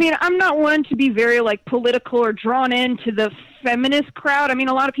 I mean, I'm not one to be very like political or drawn into the feminist crowd. I mean,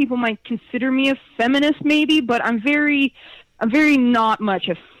 a lot of people might consider me a feminist maybe, but I'm very not much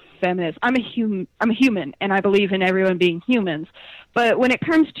a feminist. I'm a human, and I believe in everyone being humans. But when it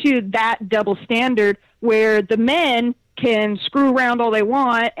comes to that double standard where the men can screw around all they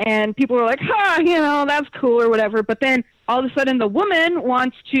want and people are like, that's cool or whatever, but then all of a sudden the woman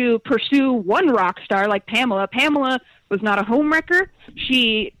wants to pursue one rock star like Pamela. Pamela was not a homewrecker.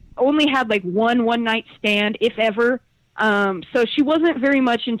 She only had like one night stand, if ever. So she wasn't very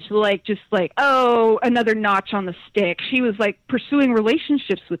much into like, just like, another notch on the stick. She was like pursuing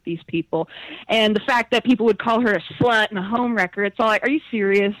relationships with these people. And the fact that people would call her a slut and a homewrecker, it's all like, are you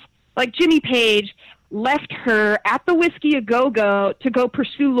serious? Like Jimmy Page left her at the Whiskey A Go-Go to go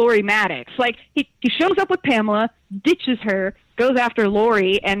pursue Lori Maddox. Like he shows up with Pamela, ditches her, goes after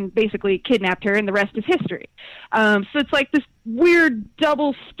Lori, and basically kidnapped her, and the rest is history. So it's like this weird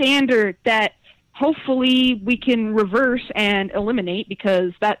double standard that hopefully we can reverse and eliminate,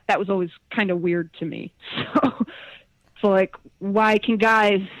 because that was always kind of weird to me. So like, why can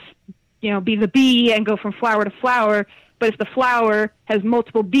guys, be the bee and go from flower to flower, but if the flower has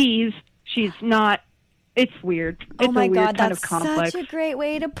multiple bees, she's not. It's weird. It's oh my a weird God, kind that's of complex. such a great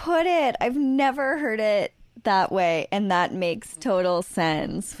way to put it. I've never heard it that way, and that makes total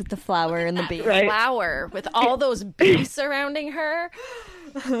sense with the flower and the bee. Right. Flower with all those bees surrounding her.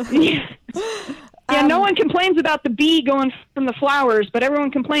 Yeah, no one complains about the bee going from the flowers, but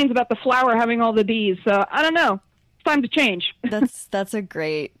everyone complains about the flower having all the bees. So I don't know. It's time to change. That's a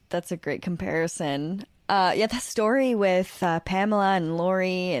great comparison. Yeah, that story with Pamela and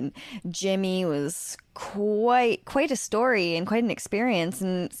Lori and Jimmy was quite a story and quite an experience.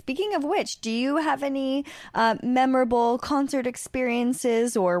 And speaking of which, do you have any memorable concert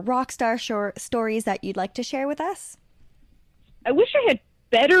experiences or rock star stories that you'd like to share with us? I wish I had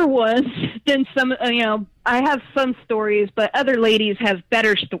better ones than some, I have some stories, but other ladies have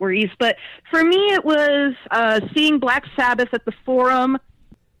better stories. But for me, it was seeing Black Sabbath at the Forum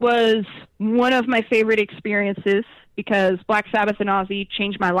was one of my favorite experiences because Black Sabbath and Ozzy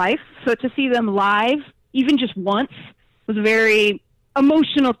changed my life. So to see them live, even just once, was a very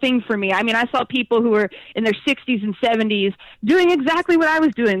emotional thing for me. I mean, I saw people who were in their 60s and 70s doing exactly what I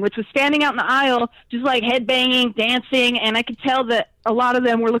was doing, which was standing out in the aisle, just like headbanging, dancing, and I could tell that a lot of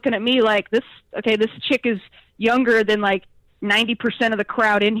them were looking at me like, this chick is younger than like 90% of the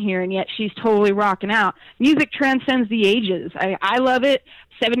crowd in here, and yet she's totally rocking out. Music transcends the ages. I love it.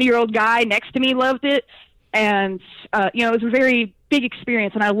 70-year-old guy next to me loved it, and it was a very big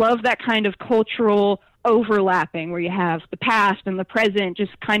experience, and I love that kind of cultural overlapping where you have the past and the present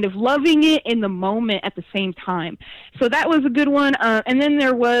just kind of loving it in the moment at the same time. So that was a good one. And then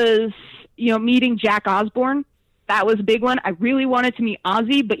there was, meeting Jack Osbourne. That was a big one. I really wanted to meet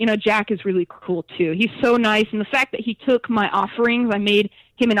Ozzy, but, Jack is really cool too. He's so nice. And the fact that he took my offerings, I made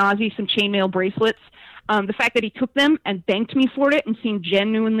him and Ozzy some chainmail bracelets. The fact that he took them and thanked me for it and seemed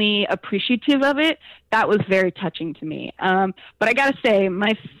genuinely appreciative of it, that was very touching to me. But I got to say,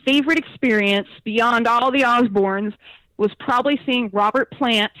 my favorite experience beyond all the Osbournes was probably seeing Robert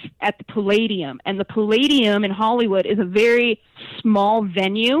Plant at the Palladium. And the Palladium in Hollywood is a very small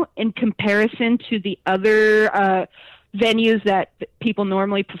venue in comparison to the other venues that people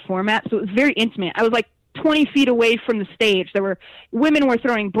normally perform at. So it was very intimate. I was like 20 feet away from the stage. Women were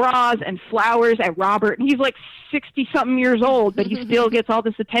throwing bras and flowers at Robert, and he's like 60-something years old, but he still gets all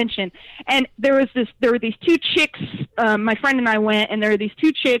this attention. And there were these two chicks, my friend and I went, and there were these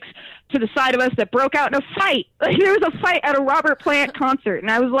two chicks to the side of us that broke out in a fight. Like, there was a fight at a Robert Plant concert, and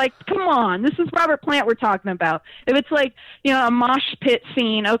I was like, come on, this is Robert Plant we're talking about. If it's like, a mosh pit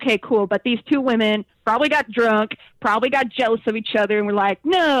scene, okay, cool, but these two women probably got drunk, probably got jealous of each other, and were like,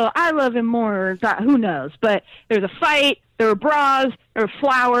 no, I love him more. Who knows? But there was a fight, there were bras, there were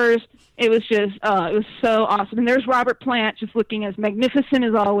flowers. It was just, it was so awesome. And there's Robert Plant just looking as magnificent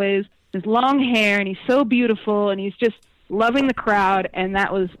as always, his long hair, and he's so beautiful, and he's just loving the crowd. And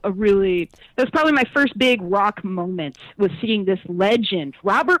that was probably my first big rock moment, was seeing this legend,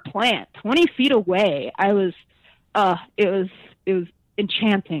 Robert Plant, 20 feet away. It was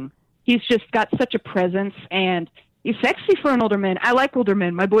enchanting. He's just got such a presence, and he's sexy for an older man. I like older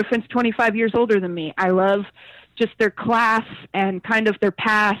men. My boyfriend's 25 years older than me. I love just their class and kind of their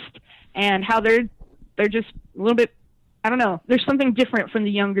past and how they're just a little bit, I don't know, there's something different from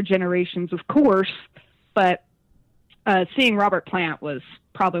the younger generations, of course, but seeing Robert Plant was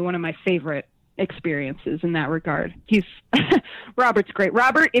probably one of my favorite experiences in that regard. Robert's great.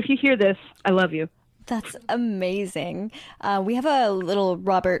 Robert, if you hear this, I love you. That's amazing. We have a little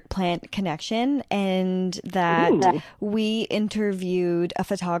Robert Plant connection, and that we interviewed a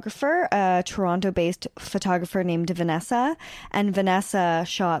photographer, a Toronto-based photographer named Vanessa, and Vanessa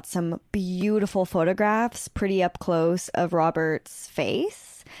shot some beautiful photographs pretty up close of Robert's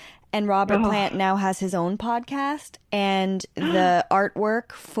face. And Robert Plant now has his own podcast, and the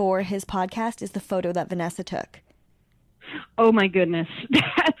artwork for his podcast is the photo that Vanessa took. Oh my goodness.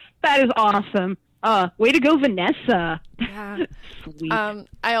 That is awesome. Way to go, Vanessa. Yeah. Sweet.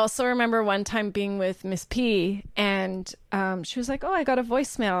 I also remember one time being with Miss P, and she was like, oh, I got a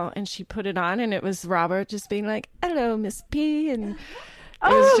voicemail, and she put it on, and it was Robert just being like, hello, Miss P, and it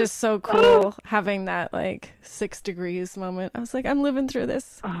was just so cool having that like 6 degrees moment. I was like, I'm living through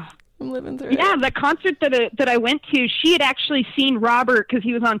this. I'm living through it. Yeah, the concert that I went to, she had actually seen Robert because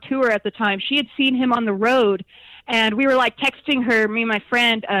he was on tour at the time. She had seen him on the road, and we were like texting her, me and my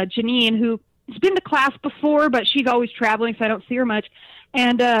friend Janine, who has been to class before, but she's always traveling, so I don't see her much.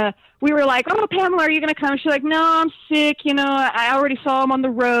 And we were like, oh, Pamela, are you going to come? She's like, no, I'm sick. I already saw him on the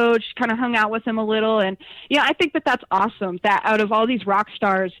road. She kind of hung out with him a little. And, I think that that's awesome that out of all these rock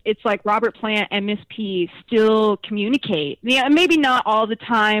stars, it's like Robert Plant and Miss P still communicate. Yeah, maybe not all the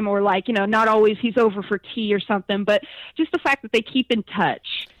time or like, not always he's over for tea or something, but just the fact that they keep in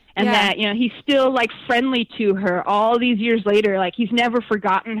touch. And that, he's still like friendly to her all these years later. Like he's never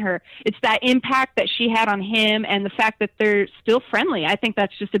forgotten her. It's that impact that she had on him and the fact that they're still friendly. I think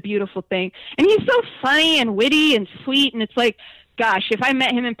that's just a beautiful thing. And he's so funny and witty and sweet. And it's like, gosh, if I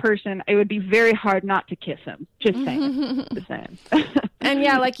met him in person, it would be very hard not to kiss him. Just saying. Just saying. And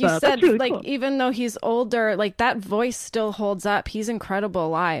yeah, like you said, really like cool. even though he's older, like that voice still holds up. He's incredible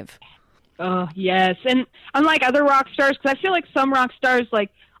live. Oh, yes. And unlike other rock stars, because I feel like some rock stars,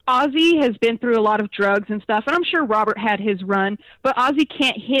 like Ozzy has been through a lot of drugs and stuff, and I'm sure Robert had his run, but Ozzy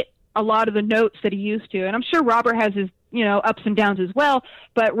can't hit a lot of the notes that he used to. And I'm sure Robert has his, ups and downs as well,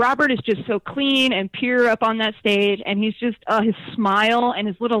 but Robert is just so clean and pure up on that stage, and he's just, his smile and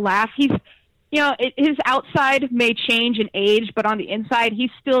his little laugh, he's, his outside may change in age, but on the inside, he's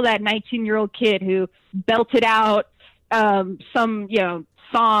still that 19-year-old kid who belted out some,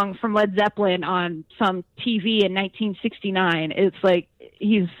 song from Led Zeppelin on some TV in 1969. It's like,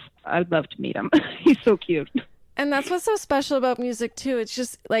 I'd love to meet him. He's so cute. And that's what's so special about music too. It's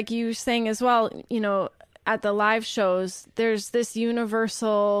just like you were saying as well, at the live shows, there's this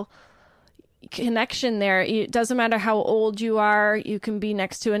universal connection there. It doesn't matter how old you are. You can be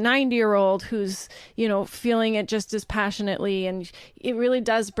next to a 90-year-old who's, feeling it just as passionately. And it really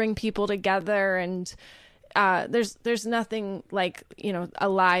does bring people together. And there's nothing like, a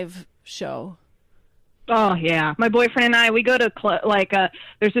live show. Oh, yeah. My boyfriend and I, we go to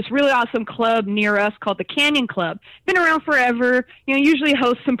there's this really awesome club near us called the Canyon Club. Been around forever, usually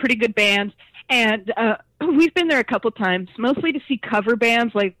hosts some pretty good bands. And we've been there a couple times, mostly to see cover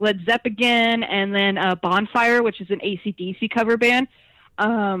bands like Led Zeppelin and then Bonfire, which is an AC/DC cover band.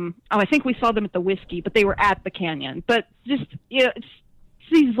 I think we saw them at the Whiskey, but they were at the Canyon. But just, it's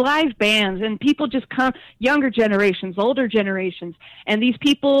these live bands, and people just come, younger generations, older generations, and these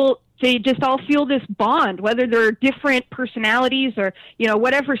people, they just all feel this bond, whether they're different personalities or,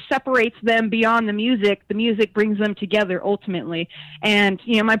 whatever separates them beyond the music brings them together ultimately. And,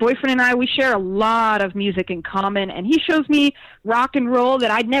 my boyfriend and I, we share a lot of music in common, and he shows me rock and roll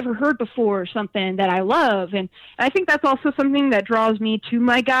that I'd never heard before, something that I love. And I think that's also something that draws me to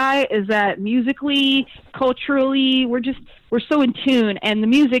my guy, is that musically, culturally, we're so in tune, and the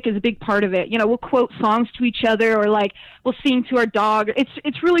music is a big part of it. We'll quote songs to each other, or like we'll sing to our dog.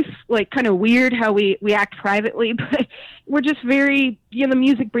 It's really like kind of weird how we act privately, but we're just very, the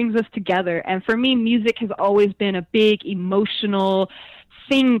music brings us together. And for me, music has always been a big emotional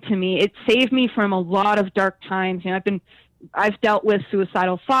thing to me. It saved me from a lot of dark times. I've dealt with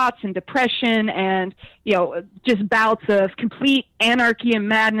suicidal thoughts and depression and, just bouts of complete anarchy and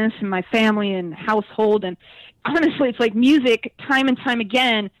madness in my family and household. And honestly, it's like music, time and time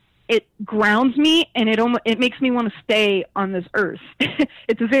again, it grounds me, and it makes me want to stay on this earth.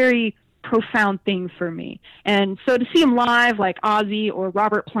 It's a very profound thing for me. And so to see him live, like Ozzy or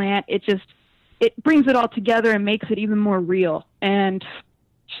Robert Plant, it brings it all together and makes it even more real. And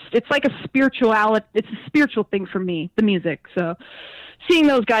it's like it's a spiritual thing for me, the music. So seeing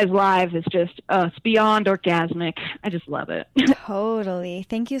those guys live is just, it's beyond orgasmic. I just love it. Totally.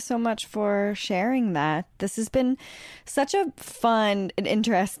 Thank you so much for sharing that. This has been such a fun and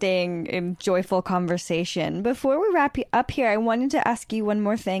interesting and joyful conversation. Before we wrap up here, I wanted to ask you one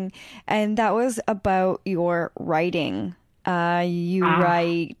more thing, and that was about your writing.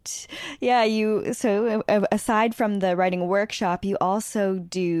 Write. Yeah, so aside from the writing workshop, you also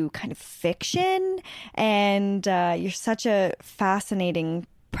do kind of fiction, and you're such a fascinating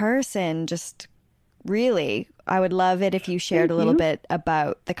person. Just really, I would love it if you shared a little bit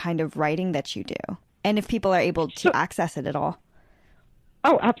about the kind of writing that you do, and if people are able to access it at all.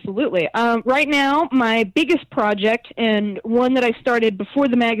 Oh, absolutely. Right now, my biggest project, and one that I started before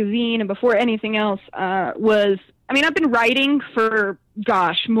the magazine and before anything else, was, I've been writing for,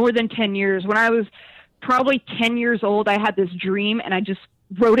 more than 10 years. When I was probably 10 years old, I had this dream, and I just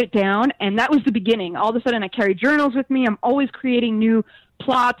wrote it down, and that was the beginning. All of a sudden, I carry journals with me. I'm always creating new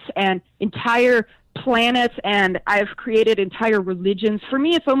plots and entire planets, and I've created entire religions. For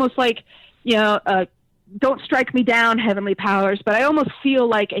me, it's almost like, don't strike me down, heavenly powers, but I almost feel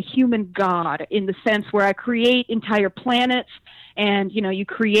like a human god, in the sense where I create entire planets, and, you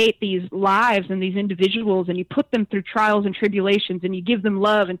create these lives and these individuals, and you put them through trials and tribulations, and you give them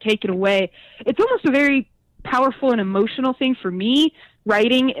love and take it away. It's almost a very powerful and emotional thing for me.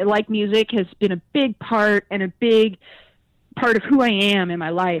 Writing, like music, has been a big part and a big part of who I am in my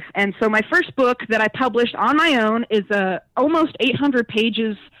life. And so my first book that I published on my own is a almost 800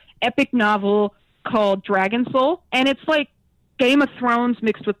 pages epic novel called Dragon Soul, and it's like Game of Thrones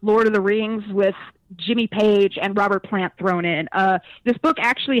mixed with Lord of the Rings with Jimmy Page and Robert Plant thrown in. This book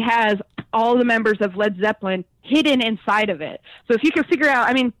actually has all the members of Led Zeppelin hidden inside of it. So if you can figure out,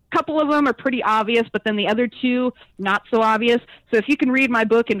 I mean, a couple of them are pretty obvious, but then the other two, not so obvious. So if you can read my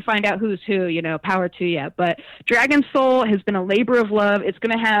book and find out who's who, power to you. But Dragon Soul has been a labor of love. It's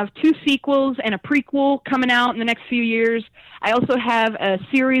going to have 2 sequels and a prequel coming out in the next few years. I also have a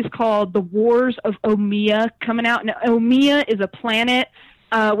series called The Wars of Omiya coming out. And Omiya is a planet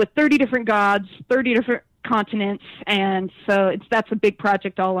with 30 different gods, 30 different continents, and so that's a big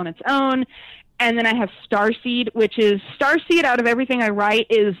project all on its own. And then I have Starseed, which is Starseed. Out of everything I write,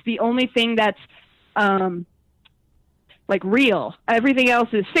 is the only thing that's like real. Everything else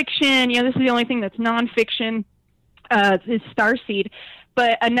is fiction. This is the only thing that's nonfiction. Is Starseed.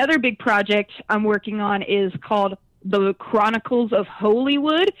 But another big project I'm working on is called The Chronicles of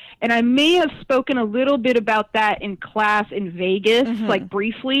Hollywood, and I may have spoken a little bit about that in class in Vegas, like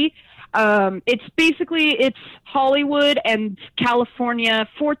briefly. It's Hollywood and California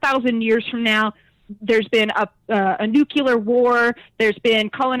 4,000 years from now. There's been a nuclear war. There's been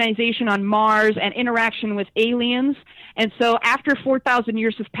colonization on Mars and interaction with aliens. And so after 4,000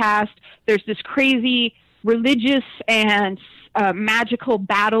 years have passed, there's this crazy religious and magical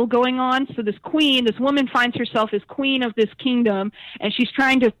battle going on. So this woman finds herself as queen of this kingdom, and she's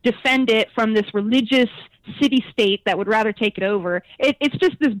trying to defend it from this religious city-state that would rather take it over. It's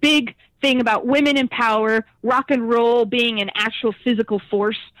just this big thing about women in power, rock and roll being an actual physical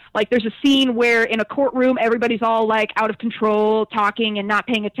force. Like there's a scene where in a courtroom, everybody's all like out of control, talking and not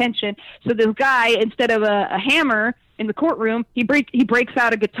paying attention. So this guy, instead of a hammer in the courtroom, he breaks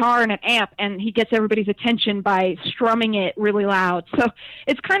out a guitar and an amp, and he gets everybody's attention by strumming it really loud. So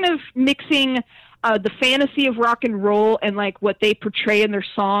it's kind of mixing the fantasy of rock and roll and like what they portray in their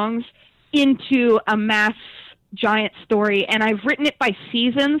songs into a mass giant story. And I've written it by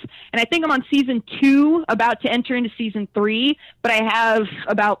seasons, and I think I'm on season 2, about to enter into season 3, but I have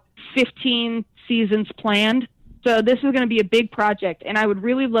about 15 seasons planned. So this is going to be a big project, and I would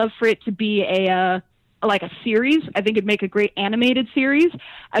really love for it to be a series. I think it'd make a great animated series.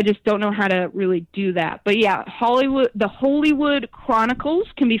 I just don't know how to really do that. But yeah, the Hollywood Chronicles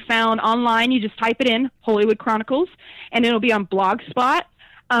can be found online. You just type it in, Hollywood Chronicles, and it'll be on Blogspot.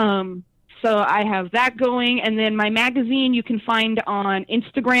 So I have that going. And then my magazine you can find on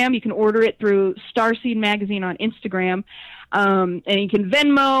Instagram. You can order it through Starseed Magazine on Instagram. And you can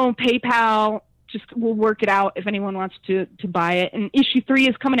Venmo, PayPal. We'll work it out if anyone wants to buy it. And issue 3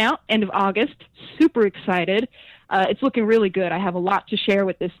 is coming out end of August. Super excited. It's looking really good. I have a lot to share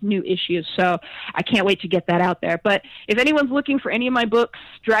with this new issue, so I can't wait to get that out there. But if anyone's looking for any of my books,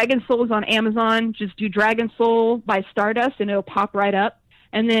 Dragon Soul is on Amazon. Just do Dragon Soul by Stardust, and it'll pop right up.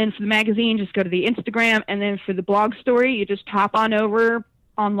 And then for the magazine, just go to the Instagram. And then for the blog story, you just hop on over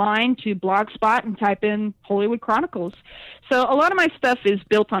online to Blogspot and type in Hollywood Chronicles. So a lot of my stuff is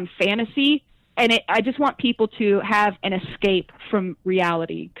built on fantasy. And I just want people to have an escape from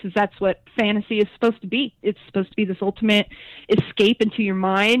reality, because that's what fantasy is supposed to be. It's supposed to be this ultimate escape into your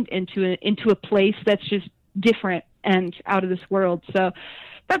mind, into a place that's just different and out of this world. So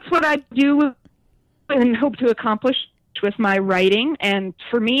that's what I do and hope to accomplish with my writing. And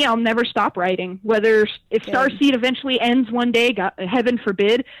for me, I'll never stop writing. If Starseed eventually ends one day, God, heaven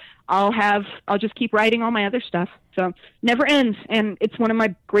forbid, I'll just keep writing all my other stuff. So never ends, and it's one of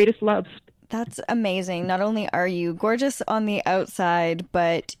my greatest loves. That's amazing. Not only are you gorgeous on the outside,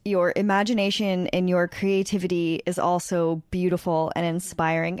 but your imagination and your creativity is also beautiful and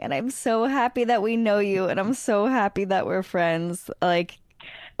inspiring. And I'm so happy that we know you, and I'm so happy that we're friends.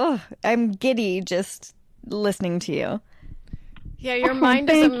 I'm giddy just listening to you. Yeah, your mind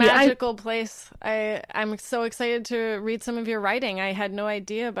is a magical place. I'm so excited to read some of your writing. I had no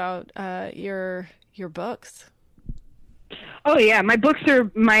idea about your books. Oh, yeah. My books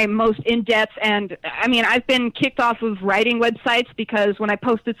are my most in-depth, and I mean, I've been kicked off of writing websites because when I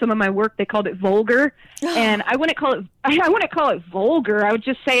posted some of my work, they called it vulgar, and I wouldn't call it vulgar. I would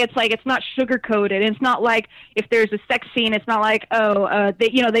just say it's not sugar-coated. It's not like if there's a sex scene, it's not like,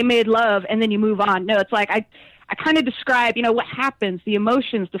 they made love and then you move on. No, it's like I kind of describe, what happens, the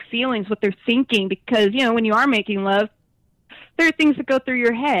emotions, the feelings, what they're thinking, because, when you are making love, there are things that go through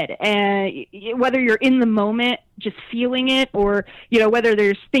your head, and whether you're in the moment just feeling it, or whether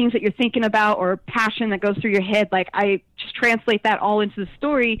there's things that you're thinking about or passion that goes through your head, like I just translate that all into the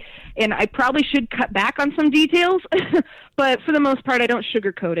story. And I probably should cut back on some details but for the most part I don't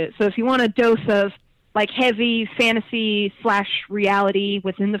sugarcoat it. So if you want a dose of like heavy fantasy / reality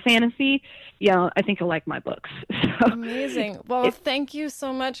within the fantasy, I think you'll like my books. So, amazing. Well, thank you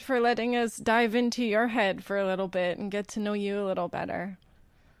so much for letting us dive into your head for a little bit and get to know you a little better.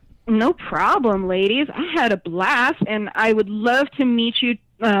 No problem, ladies. I had a blast, and I would love to meet you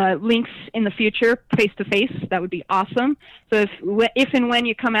links in the future, face-to-face. That would be awesome. So if and when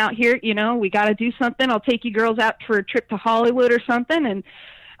you come out here, we got to do something. I'll take you girls out for a trip to Hollywood or something, and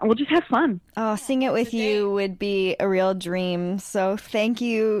we'll just have fun. Oh, seeing it with you would be a real dream. So thank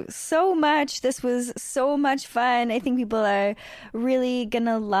you so much. This was so much fun. I think people are really going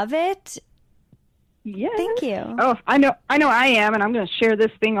to love it. Yeah. Thank you. Oh, I know I am, and I'm going to share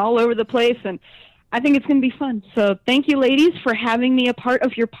this thing all over the place, and I think it's going to be fun. So thank you, ladies, for having me a part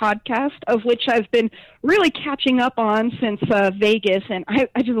of your podcast, of which I've been really catching up on since Vegas, and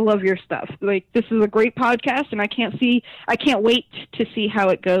I just love your stuff. Like, this is a great podcast, and I can't wait to see how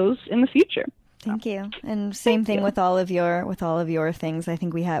it goes in the future. Thank you. And same thing with all of your things. I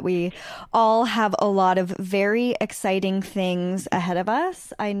think we all have a lot of very exciting things ahead of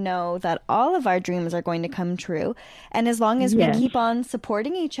us. I know that all of our dreams are going to come true. And as long as we keep on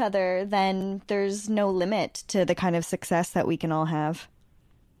supporting each other, then there's no limit to the kind of success that we can all have.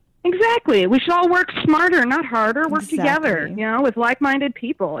 Exactly. We should all work smarter, not harder. Work together, with like-minded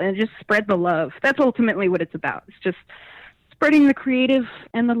people, and just spread the love. That's ultimately what it's about. It's just spreading the creative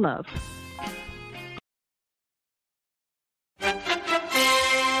and the love.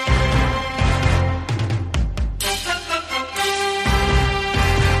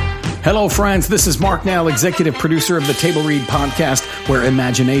 Hello, friends. This is Mark Nell, executive producer of the Table Read podcast, where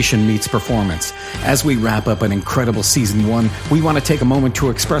imagination meets performance. As we wrap up an incredible season 1, we want to take a moment to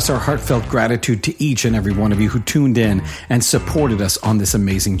express our heartfelt gratitude to each and every one of you who tuned in and supported us on this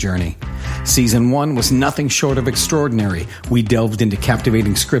amazing journey. Season 1 was nothing short of extraordinary. We delved into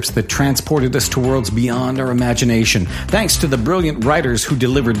captivating scripts that transported us to worlds beyond our imagination, thanks to the brilliant writers who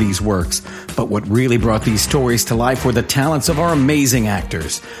delivered these works. But what really brought these stories to life were the talents of our amazing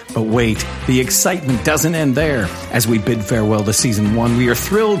actors. But wait, the excitement doesn't end there. As we bid farewell to Season 1, we are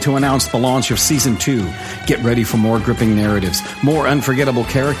thrilled to announce the launch of Season 2. Get ready for more gripping narratives, more unforgettable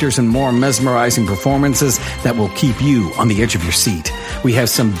characters, and more mesmerizing performances that will keep you on the edge of your seat. We have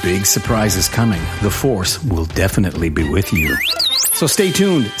some big surprises coming. The Force will definitely be with you. So stay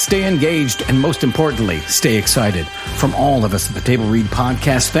tuned, stay engaged, and most importantly, stay excited. From all of us at the Table Read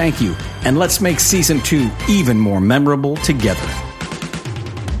podcast, thank you. And let's make Season 2 even more memorable together.